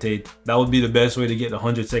and rotate. That would be the best way to get the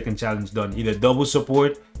 100-second challenge done. Either double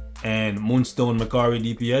support and Moonstone Makari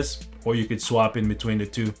DPS, or you could swap in between the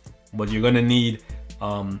two. But you're gonna need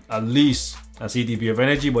at least a CTP of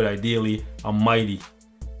energy, but ideally a mighty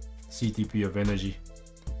CTP of energy.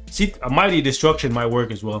 A mighty destruction might work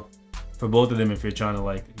as well for both of them if you're trying to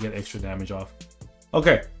like get extra damage off.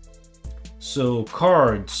 Okay, so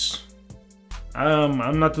cards.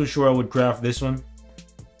 I'm not too sure I would craft this one.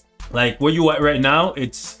 Like where you at right now,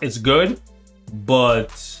 it's good,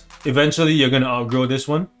 but eventually you're gonna outgrow this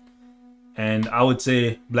one. And I would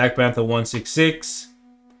say Black Panther 166,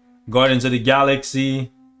 Guardians of the Galaxy.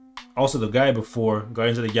 Also the guy before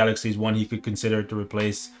Guardians of the Galaxy is one he could consider to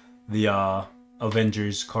replace the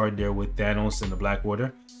Avengers card there with Thanos and the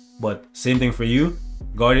Blackwater. But same thing for you.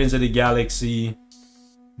 Guardians of the Galaxy,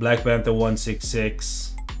 Black Panther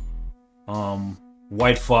 166,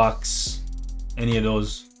 White Fox, any of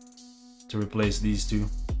those to replace these two.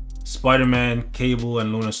 Spider-Man, Cable,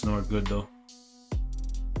 and Luna Snore good though.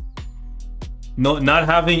 No, not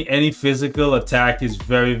having any physical attack is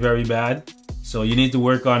very, very bad. So you need to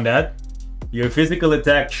work on that. Your physical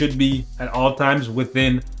attack should be at all times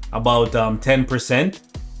within about 10%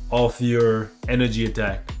 of your energy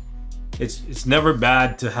attack. It's never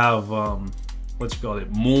bad to have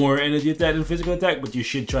more energy attack than physical attack, but you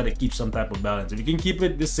should try to keep some type of balance. If you can keep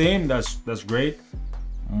it the same, that's great.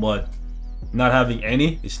 But not having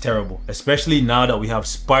any is terrible, especially now that we have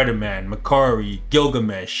Spider-Man, Makari,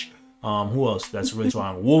 Gilgamesh, who else that's really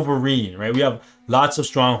strong? Wolverine, right? We have lots of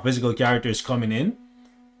strong physical characters coming in,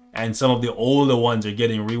 and some of the older ones are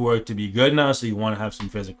getting reworked to be good now, so you want to have some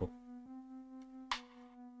physical.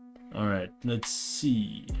 All right, let's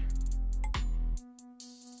see.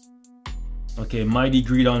 Okay, Mighty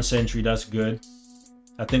Greedon Sentry, that's good.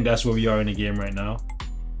 I think that's where we are in the game right now.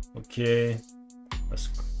 Okay, that's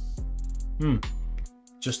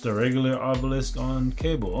just a regular obelisk on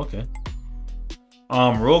Cable. Okay.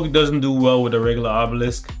 Rogue doesn't do well with a regular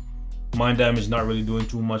obelisk. Mind damage not really doing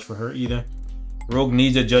too much for her either. Rogue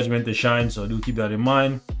needs a judgment to shine, so do keep that in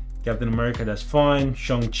mind. Captain America, that's fine.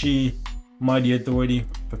 Shang-Chi, Mighty Authority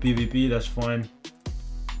for PvP, that's fine.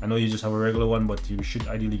 I know you just have a regular one, but you should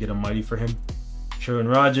ideally get a mighty for him. Sharon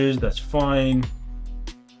Rogers, that's fine.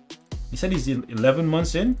 He said he's 11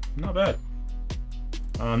 months in, not bad.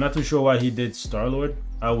 I'm not too sure why he did Star-Lord.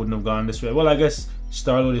 I wouldn't have gone this way. Well, I guess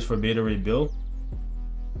Star-Lord is for Beta Ray Bill,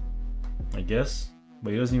 I guess,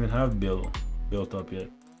 but he doesn't even have Bill built up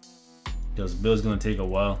yet, because Bill's gonna take a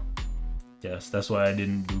while. Yes, that's why I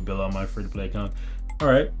didn't do Bill on my free-to-play account. All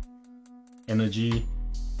right, energy,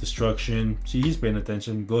 destruction. See, he's paying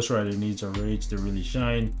attention. Ghost Rider needs a rage to really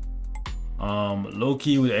shine.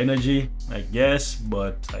 Loki with energy, I guess,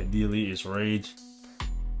 but ideally it's rage.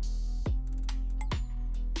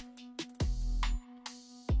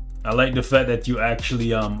 I like the fact that you actually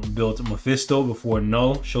built Mephisto before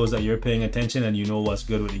Null. Shows that you're paying attention and you know what's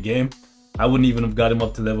good with the game. I wouldn't even have got him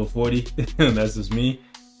up to level 40. That's just me.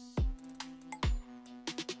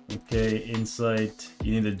 Okay, Insight.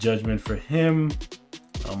 You need a Judgment for him.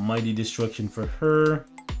 A Mighty Destruction for her.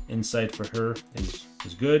 Insight for her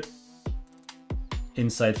is good.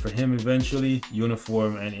 Insight for him eventually.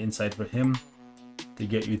 Uniform and Insight for him to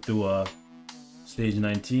get you through stage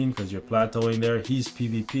 19, because you're plateauing there. He's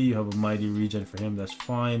PvP. You have a Mighty Regen for him. That's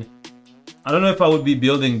fine. I don't know if I would be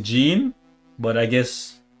building Jean, but I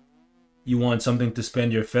guess you want something to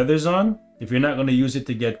spend your feathers on. If you're not going to use it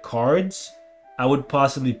to get cards, I would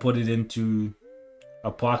possibly put it into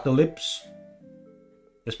Apocalypse,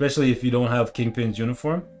 especially if you don't have Kingpin's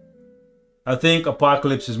uniform. I think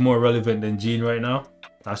Apocalypse is more relevant than Jean right now.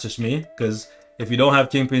 That's just me, because if you don't have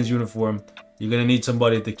Kingpin's uniform, you're going to need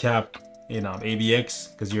somebody to cap in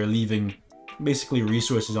ABX, because you're leaving basically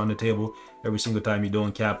resources on the table every single time you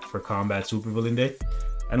don't cap for combat supervillain day.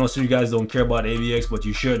 I know some of you guys don't care about AVX, but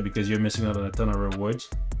you should because you're missing out on a ton of rewards.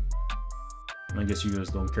 I guess you guys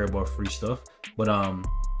don't care about free stuff, but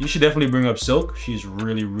you should definitely bring up Silk. She's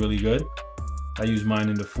really, really good. I use mine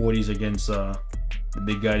in the 40s against the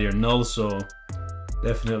big guy here, Null, so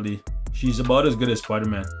definitely she's about as good as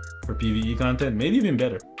Spider-Man for PvE content, maybe even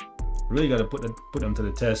better. Really got to put them to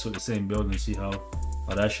the test with the same build and see how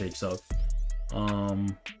that shakes out.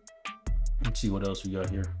 Let's see what else we got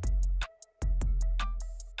here.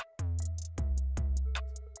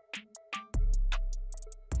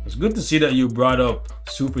 It's good to see that you brought up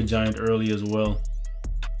Supergiant early as well,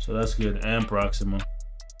 so that's good, and Proxima.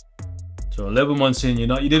 So 11 months in, you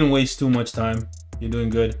didn't waste too much time. You're doing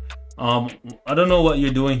good. I don't know what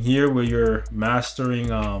you're doing here where you're mastering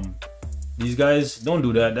these guys. Don't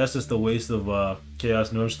do that. That's just a waste of Chaos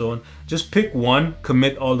Nerfstone. Just pick one,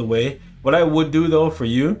 commit all the way. What I would do though for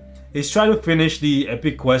you is try to finish the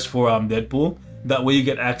epic quest for Deadpool. That way you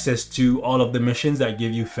get access to all of the missions that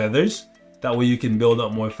give you feathers. That way you can build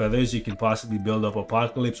up more feathers. You can possibly build up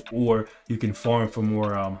Apocalypse, or you can farm for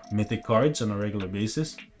more mythic cards on a regular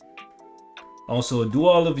basis. Also, do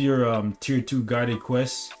all of your tier 2 guided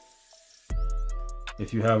quests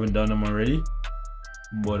if you haven't done them already.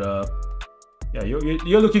 But yeah,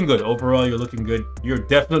 you're looking good. Overall, you're looking good. You're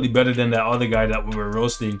definitely better than that other guy that we were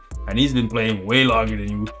roasting, and he's been playing way longer than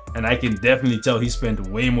you, and I can definitely tell he spent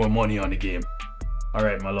way more money on the game. All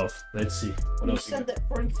right, my love, let's see what else you said that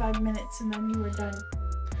 45 minutes and then you were done.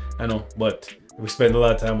 I know, but we spent a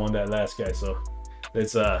lot of time on that last guy, so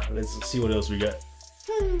let's see what else we got.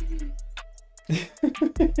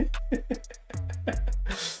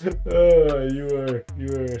 Oh, you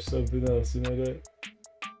are something else, you know that?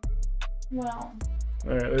 Well,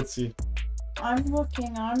 all right, let's see. I'm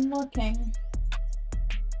looking.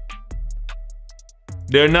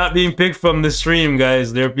 They're not being picked from the stream,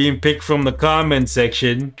 guys. They're being picked from the comment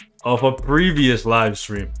section of a previous live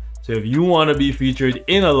stream. So if you want to be featured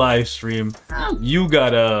in a live stream, you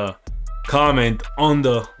gotta comment on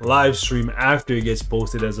the live stream after it gets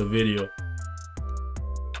posted as a video.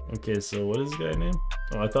 Okay, so what is this guy's name?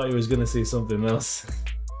 Oh, I thought he was gonna say something else.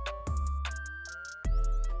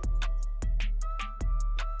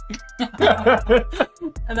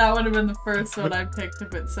 And that would have been the first one I picked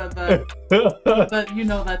if it said that. But you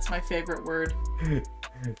know that's my favorite word.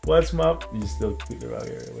 What's my... You still keep it out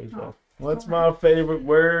here. What's my favorite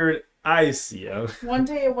word? I see. One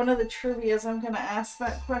day at one of the trivias, I'm going to ask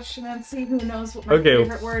that question and see who knows what my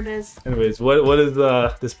favorite word is. Anyways, what is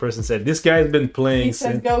this person said? This guy's been playing He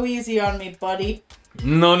said, go easy on me, buddy.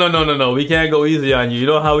 No. We can't go easy on you. You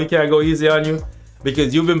know how we can't go easy on you?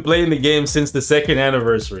 Because you've been playing the game since the 2nd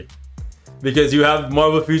anniversary. Because you have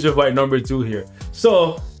Marvel Future Fight #2 here.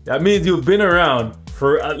 So, that means you've been around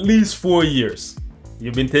for at least 4 years.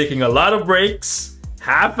 You've been taking a lot of breaks,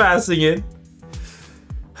 half-assing it.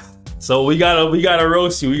 So we gotta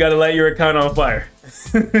roast you. We gotta light your account on fire.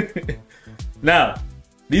 Now,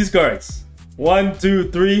 these cards, 1, 2,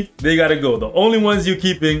 3, they gotta go. The only ones you're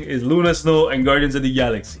keeping is Luna Snow and Guardians of the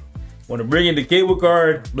Galaxy. Want to bring in the Cable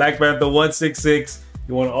card, Black Panther 166.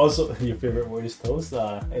 You want to also, your favorite word is toast?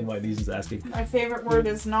 NYD's is asking. My favorite word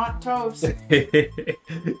is not toast.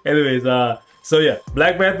 Anyways, so yeah,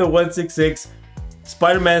 Black Panther 166,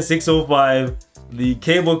 Spider-Man 605, the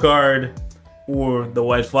Cable card, or the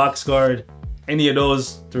White Fox card. Any of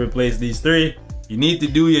those to replace these 3. You need to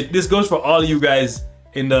do it. This goes for all of you guys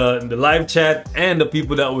in the live chat and the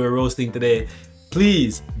people that we're roasting today.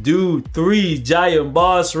 Please do 3 giant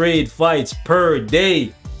boss raid fights per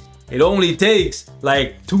day. It only takes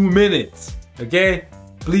like 2 minutes, okay?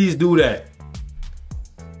 Please do that.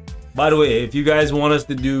 By the way, if you guys want us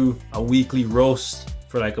to do a weekly roast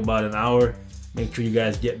for like about an hour, make sure you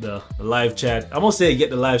guys get the live chat. I'm gonna say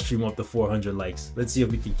get the live stream up to 400 likes. Let's see if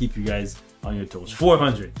we can keep you guys on your toes.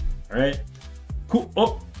 400, all right? Cool.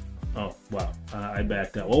 Oh wow, I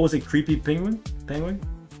backed out. What was it? Creepy Penguin?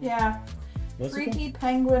 Yeah. Creepy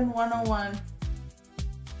Penguin 101.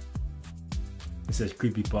 It says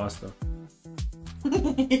creepy pasta.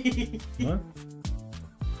 What?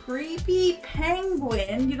 Creepy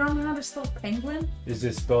Penguin? You don't know how to spell penguin? Is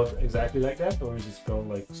it spelled exactly like that, or is it spelled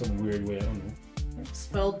like some weird way? I don't know. It's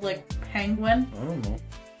spelled like penguin? I don't know.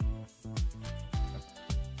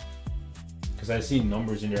 Because I seen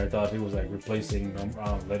numbers in there. I thought it was like replacing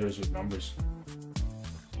letters with numbers.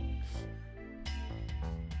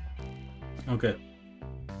 Okay.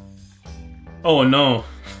 Oh no.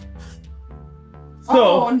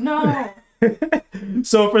 So, oh no.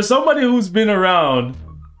 So for somebody who's been around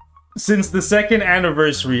since the 2nd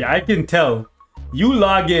anniversary, I can tell you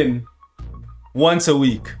log in once a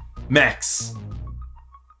week. Max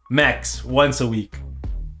once a week.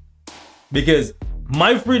 Because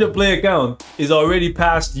my free-to-play account is already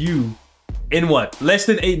past you in what? Less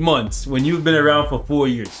than 8 months when you've been around for 4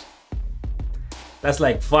 years. That's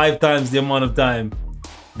like 5 times the amount of time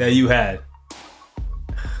that you had.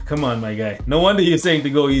 Come on, my guy. No wonder you're saying to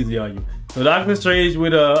go easy on you. So Doctor Strange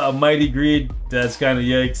with a mighty greed, that's kind of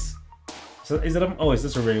yikes. So is it oh, it's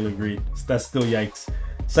just a regular greed. That's still yikes.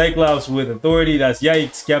 Cyclops with authority, that's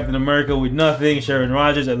yikes. Captain America with nothing. Sharon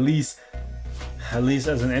Rogers at least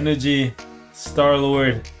as an energy.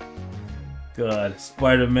 Star-Lord. God.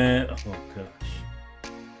 Spider-Man. Oh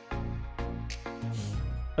gosh.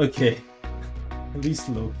 Okay. At least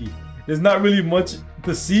Loki. There's not really much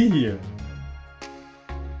to see here.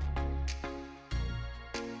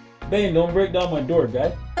 Bane, don't break down my door,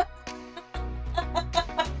 guy.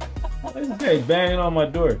 This guy banging on my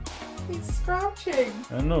door. He's scratching.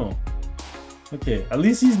 I know. Okay, at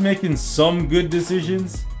least he's making some good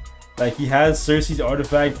decisions. Like he has Cersei's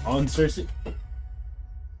artifact on Cersei.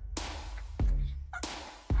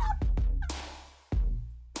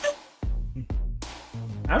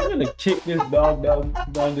 I'm gonna kick this dog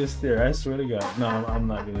down this stair. I swear to God. No, I'm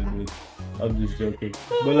not gonna do it. I'm just joking.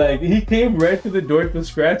 But like, he came right to the door to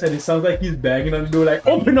scratch, and it sounds like he's banging on the door, like,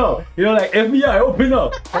 open up! You know, like, FBI, open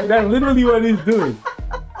up! Like, that's literally what he's doing.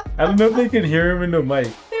 I don't know if they can hear him in the mic.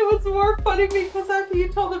 It was more funny because after you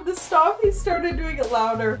told him to stop, he started doing it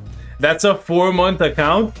louder. That's a 4-month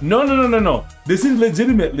account? No. This is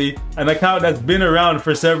legitimately an account that's been around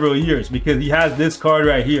for several years because he has this card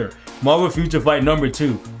right here. Marvel Future Fight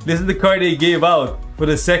 #2. This is the card they gave out for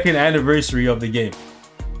the 2nd anniversary of the game.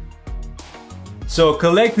 So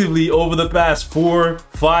collectively, over the past 4,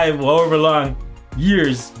 5, however long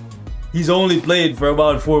years, he's only played for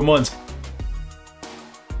about 4 months.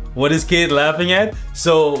 What is Kate laughing at?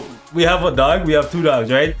 So we have a dog, we have 2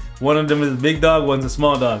 dogs, right? One of them is a big dog, one's a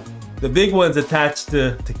small dog. The big one's attached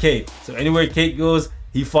to Kate. So anywhere Kate goes,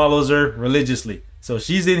 he follows her religiously. So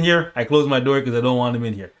she's in here, I close my door because I don't want him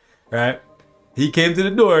in here, right? He came to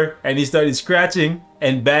the door and he started scratching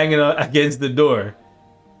and banging against the door.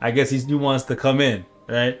 I guess he wants to come in,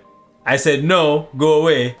 right? I said, no, go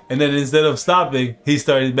away. And then instead of stopping, he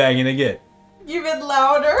started banging again. Even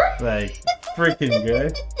louder? Like, freaking guy.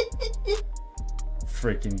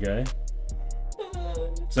 Freaking guy.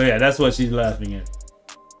 So yeah, that's what she's laughing at.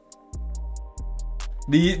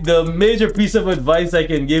 The major piece of advice I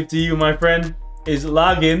can give to you, my friend, is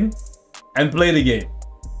log in and play the game.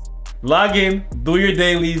 Log in, do your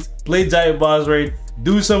dailies, play Giant Boss Raid,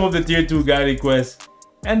 do some of the tier 2 guided quests,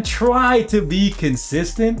 and try to be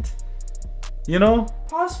consistent, you know?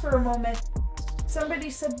 Pause for a moment.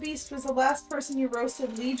 Somebody said Beast was the last person you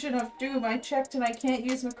roasted. Legion of Doom. I checked and I can't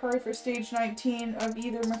use Makari for stage 19 of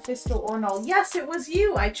either Mephisto or Null. Yes, it was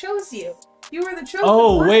you. I chose you. You were the chosen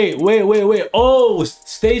one. Wait. Oh,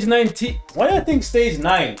 stage 19. Why do I think stage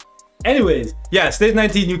 9? Anyways, yeah, stage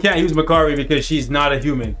 19 you can't use Makari because she's not a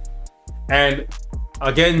human. And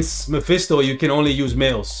against Mephisto, you can only use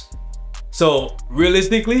males. So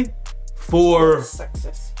realistically, for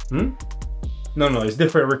sexist. No, it's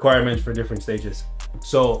different requirements for different stages.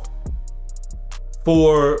 So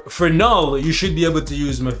for Null, you should be able to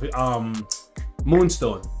use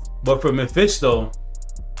Moonstone, but for Mephisto,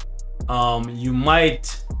 you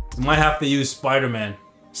might have to use Spider-Man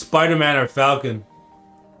or Falcon.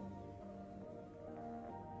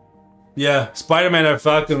 Yeah, Spider-Man or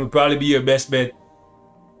Falcon would probably be your best bet.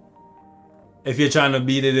 If you're trying to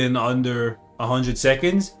beat it in under 100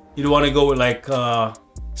 seconds, you'd want to go with like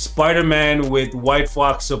Spider-Man with White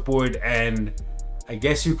Fox support, and I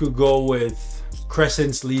guess you could go with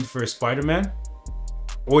Crescent's lead for Spider-Man.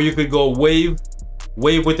 Or you could go Wave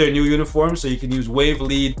with their new uniform, so you can use Wave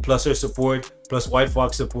lead plus her support plus White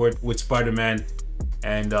Fox support with Spider-Man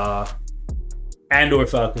and or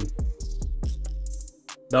Falcon.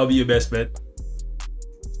 That'll be your best bet.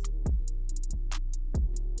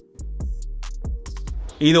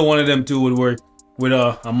 Either one of them two would work with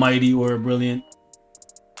a Mighty or a Brilliant.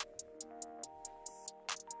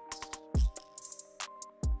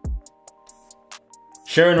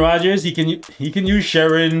 Sharon Rogers, he can use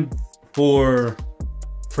Sharon for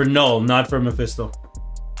Null, not for Mephisto.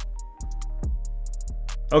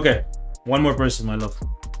 Okay, one more person, my love.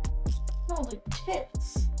 Holy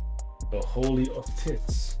tits. The Holy of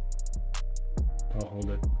Tits. I'll hold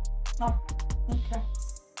it. Oh, okay.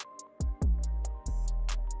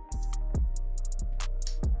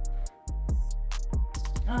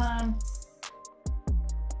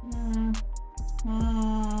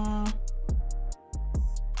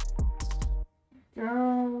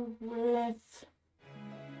 Go with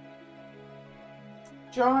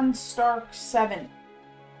John Stark 7.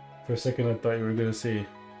 For a second, I thought you were gonna say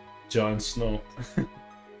Jon Snow.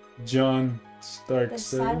 Jon Stark. The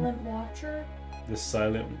 7. Silent Watcher. The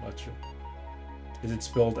Silent Watcher. Is it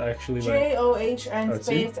spelled actually like? John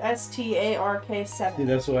see? space STARK See, 7.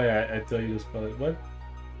 that's why I tell you to spell it. What?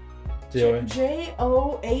 John.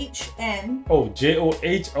 Oh,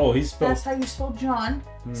 J-O-H. Oh, he spelled. That's how you spell John.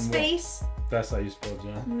 Space. That's how you spell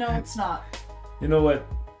John. No, it's not. You know what?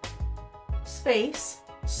 Space.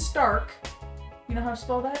 Stark. You know how to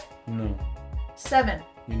spell that? No. 7.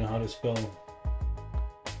 You know how to spell.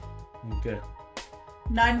 Okay.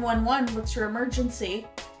 911. What's your emergency?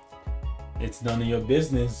 It's none of your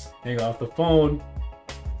business. Hang off the phone.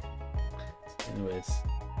 Anyways.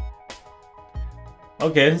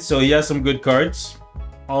 Okay, so he has some good cards.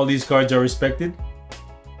 All these cards are respected.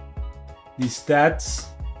 These stats.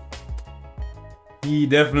 He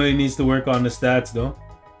definitely needs to work on the stats though.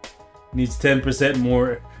 Needs 10%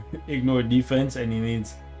 more ignore defense, and he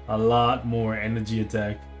needs a lot more energy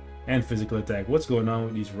attack and physical attack. What's going on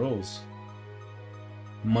with these rolls?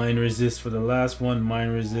 Mine resist for the last one. Mine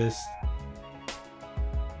resist.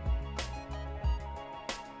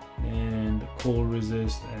 And cold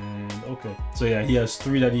resist. And okay. So yeah, he has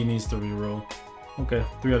 3 that he needs to reroll. Okay,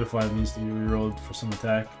 3 out of 5 needs to be rerolled for some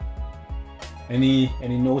attack. Any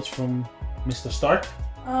notes from Mr. Stark?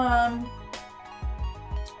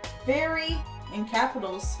 Very in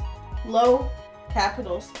capitals. Low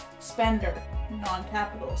capitals. Spender.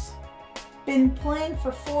 Non-capitals. Been playing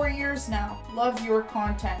for 4 years now. Love your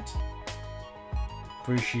content.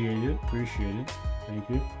 Appreciate it. Appreciate it. Thank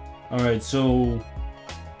you. Alright, so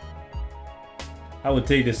I would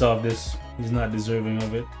take this off this. He's not deserving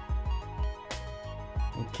of it.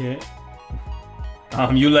 Okay.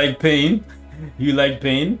 You like pain. You like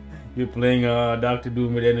pain. You're playing Dr.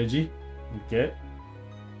 Doom with energy. Okay.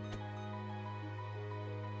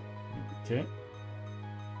 Okay.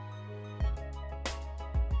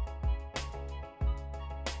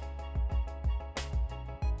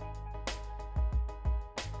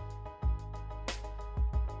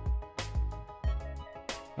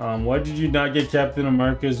 Why did you not get Captain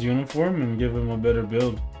America's uniform and give him a better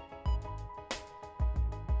build?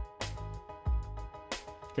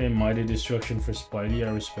 Okay, Mighty Destruction for Spidey,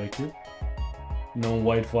 I respect it. No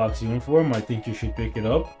White Fox uniform, I think you should pick it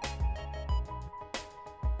up.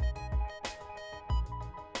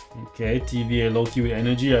 Okay, TVA Loki with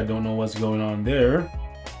energy, I don't know what's going on there.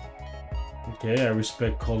 Okay, I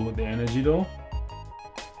respect Cole with the energy though.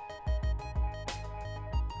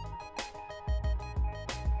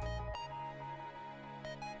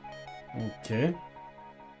 Okay.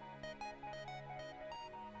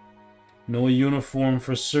 No uniform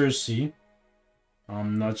for Cersei.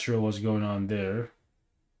 I'm not sure what's going on there.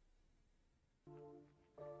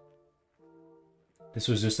 This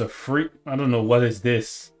was just a free... I don't know, what is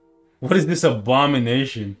this? What is this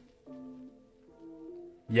abomination?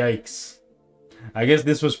 Yikes. I guess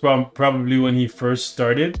this was probably when he first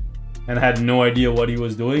started and had no idea what he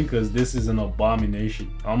was doing, because this is an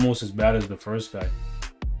abomination. Almost as bad as the first guy.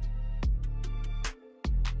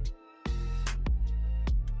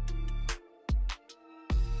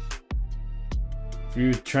 If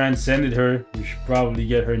you transcended her, you should probably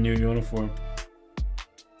get her new uniform.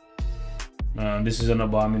 This is an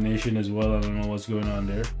abomination as well. I don't know what's going on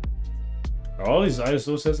there. Are all these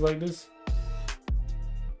ISO sets like this?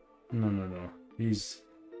 No. These...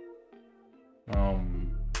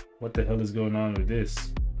 what the hell is going on with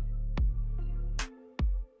this?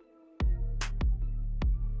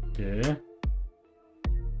 Okay.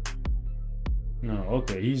 No,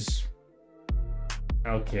 okay, he's...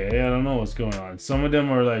 Okay, I don't know what's going on. Some of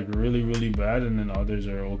them are like really bad, and then others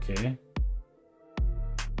are okay.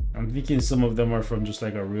 I'm thinking some of them are from just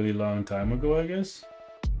like a really long time ago, I guess.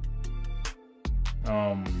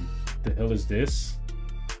 The hell is this?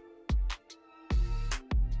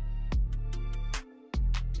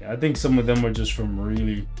 Yeah, I think some of them are just from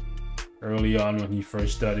really early on when he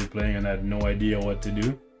first started playing and had no idea what to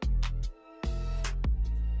do.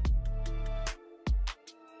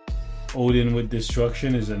 Odin with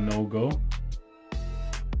destruction is a no-go.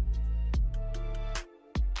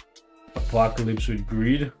 Apocalypse with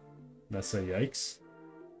greed. That's a yikes.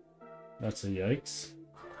 That's a yikes.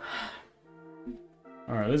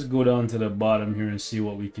 Alright, let's go down to the bottom here and see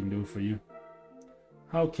what we can do for you.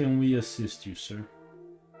 How can we assist you, sir?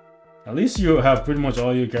 At least you have pretty much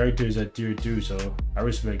all your characters at tier 2, so I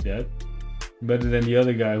respect that. Better than the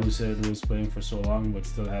other guy who said he was playing for so long but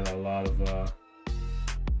still had a lot of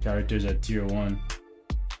characters at tier 1.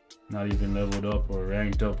 Not even leveled up or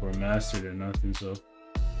ranked up or mastered or nothing, so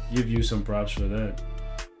give you some props for that.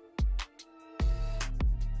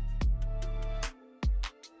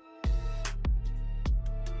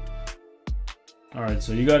 Alright,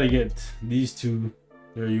 so you gotta get these two,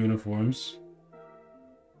 their uniforms.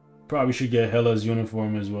 Probably should get Hela's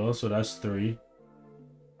uniform as well, so that's 3.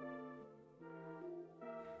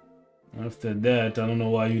 After that, I don't know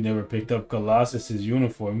why you never picked up Colossus's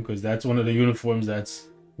uniform, because that's one of the uniforms that's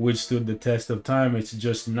withstood the test of time. It's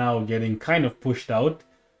just now getting kind of pushed out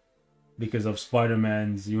because of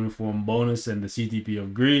Spider-Man's uniform bonus and the CTP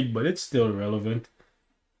of Greed, but it's still relevant.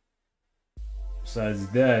 Besides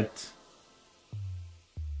that,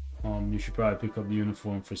 you should probably pick up the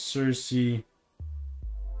uniform for Cersei.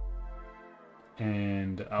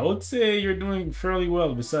 And I would say you're doing fairly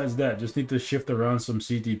well. Besides that, just need to shift around some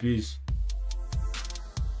CTPs.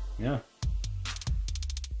 Yeah.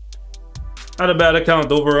 Not a bad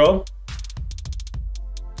account overall.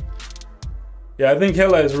 Yeah, I think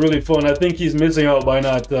Hela is really fun. I think he's missing out by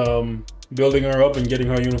not building her up and getting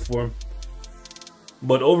her uniform.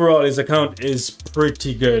 But overall, his account is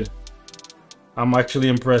pretty good. I'm actually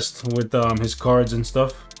impressed with his cards and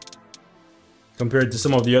stuff, compared to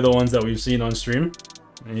some of the other ones that we've seen on stream.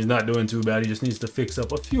 And he's not doing too bad. He just needs to fix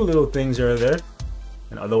up a few little things here or there,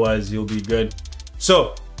 and otherwise he'll be good.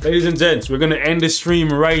 So, ladies and gents, we're gonna end the stream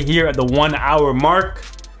right here at the 1 hour mark.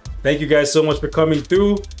 Thank you guys so much for coming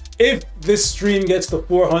through. If this stream gets to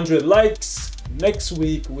 400 likes, next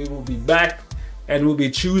week we will be back and we'll be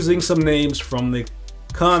choosing some names from the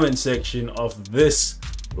comment section of this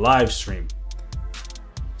live stream.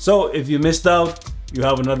 So if you missed out, you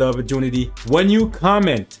have another opportunity. When you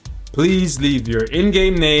comment, please leave your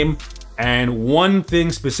in-game name and one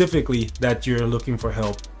thing specifically that you're looking for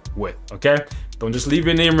help with, okay? Don't just leave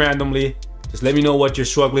your name randomly. Just let me know what you're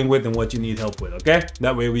struggling with and what you need help with, okay?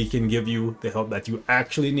 That way we can give you the help that you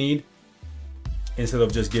actually need instead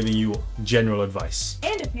of just giving you general advice.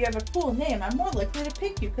 And if you have a cool name, I'm more likely to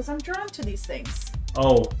pick you because I'm drawn to these things.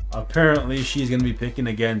 Oh, apparently she's gonna be picking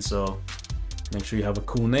again, so make sure you have a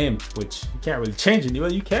cool name, which you can't really change it.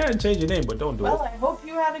 Well, you can change your name, but don't do it. Well, I hope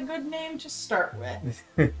you had a good name to start with.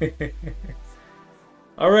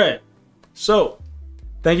 All right, so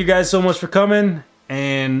thank you guys so much for coming,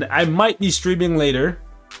 and I might be streaming later,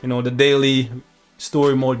 you know, the daily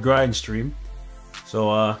story mode grind stream.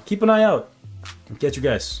 So keep an eye out. I'll catch you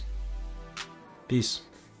guys. Peace.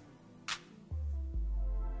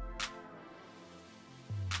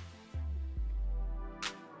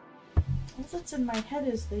 All that's in my head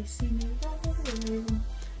is they see me rolling.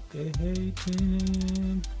 They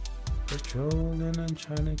hating, patrolling and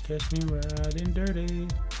trying to catch me riding dirty.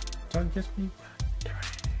 Trying to catch me.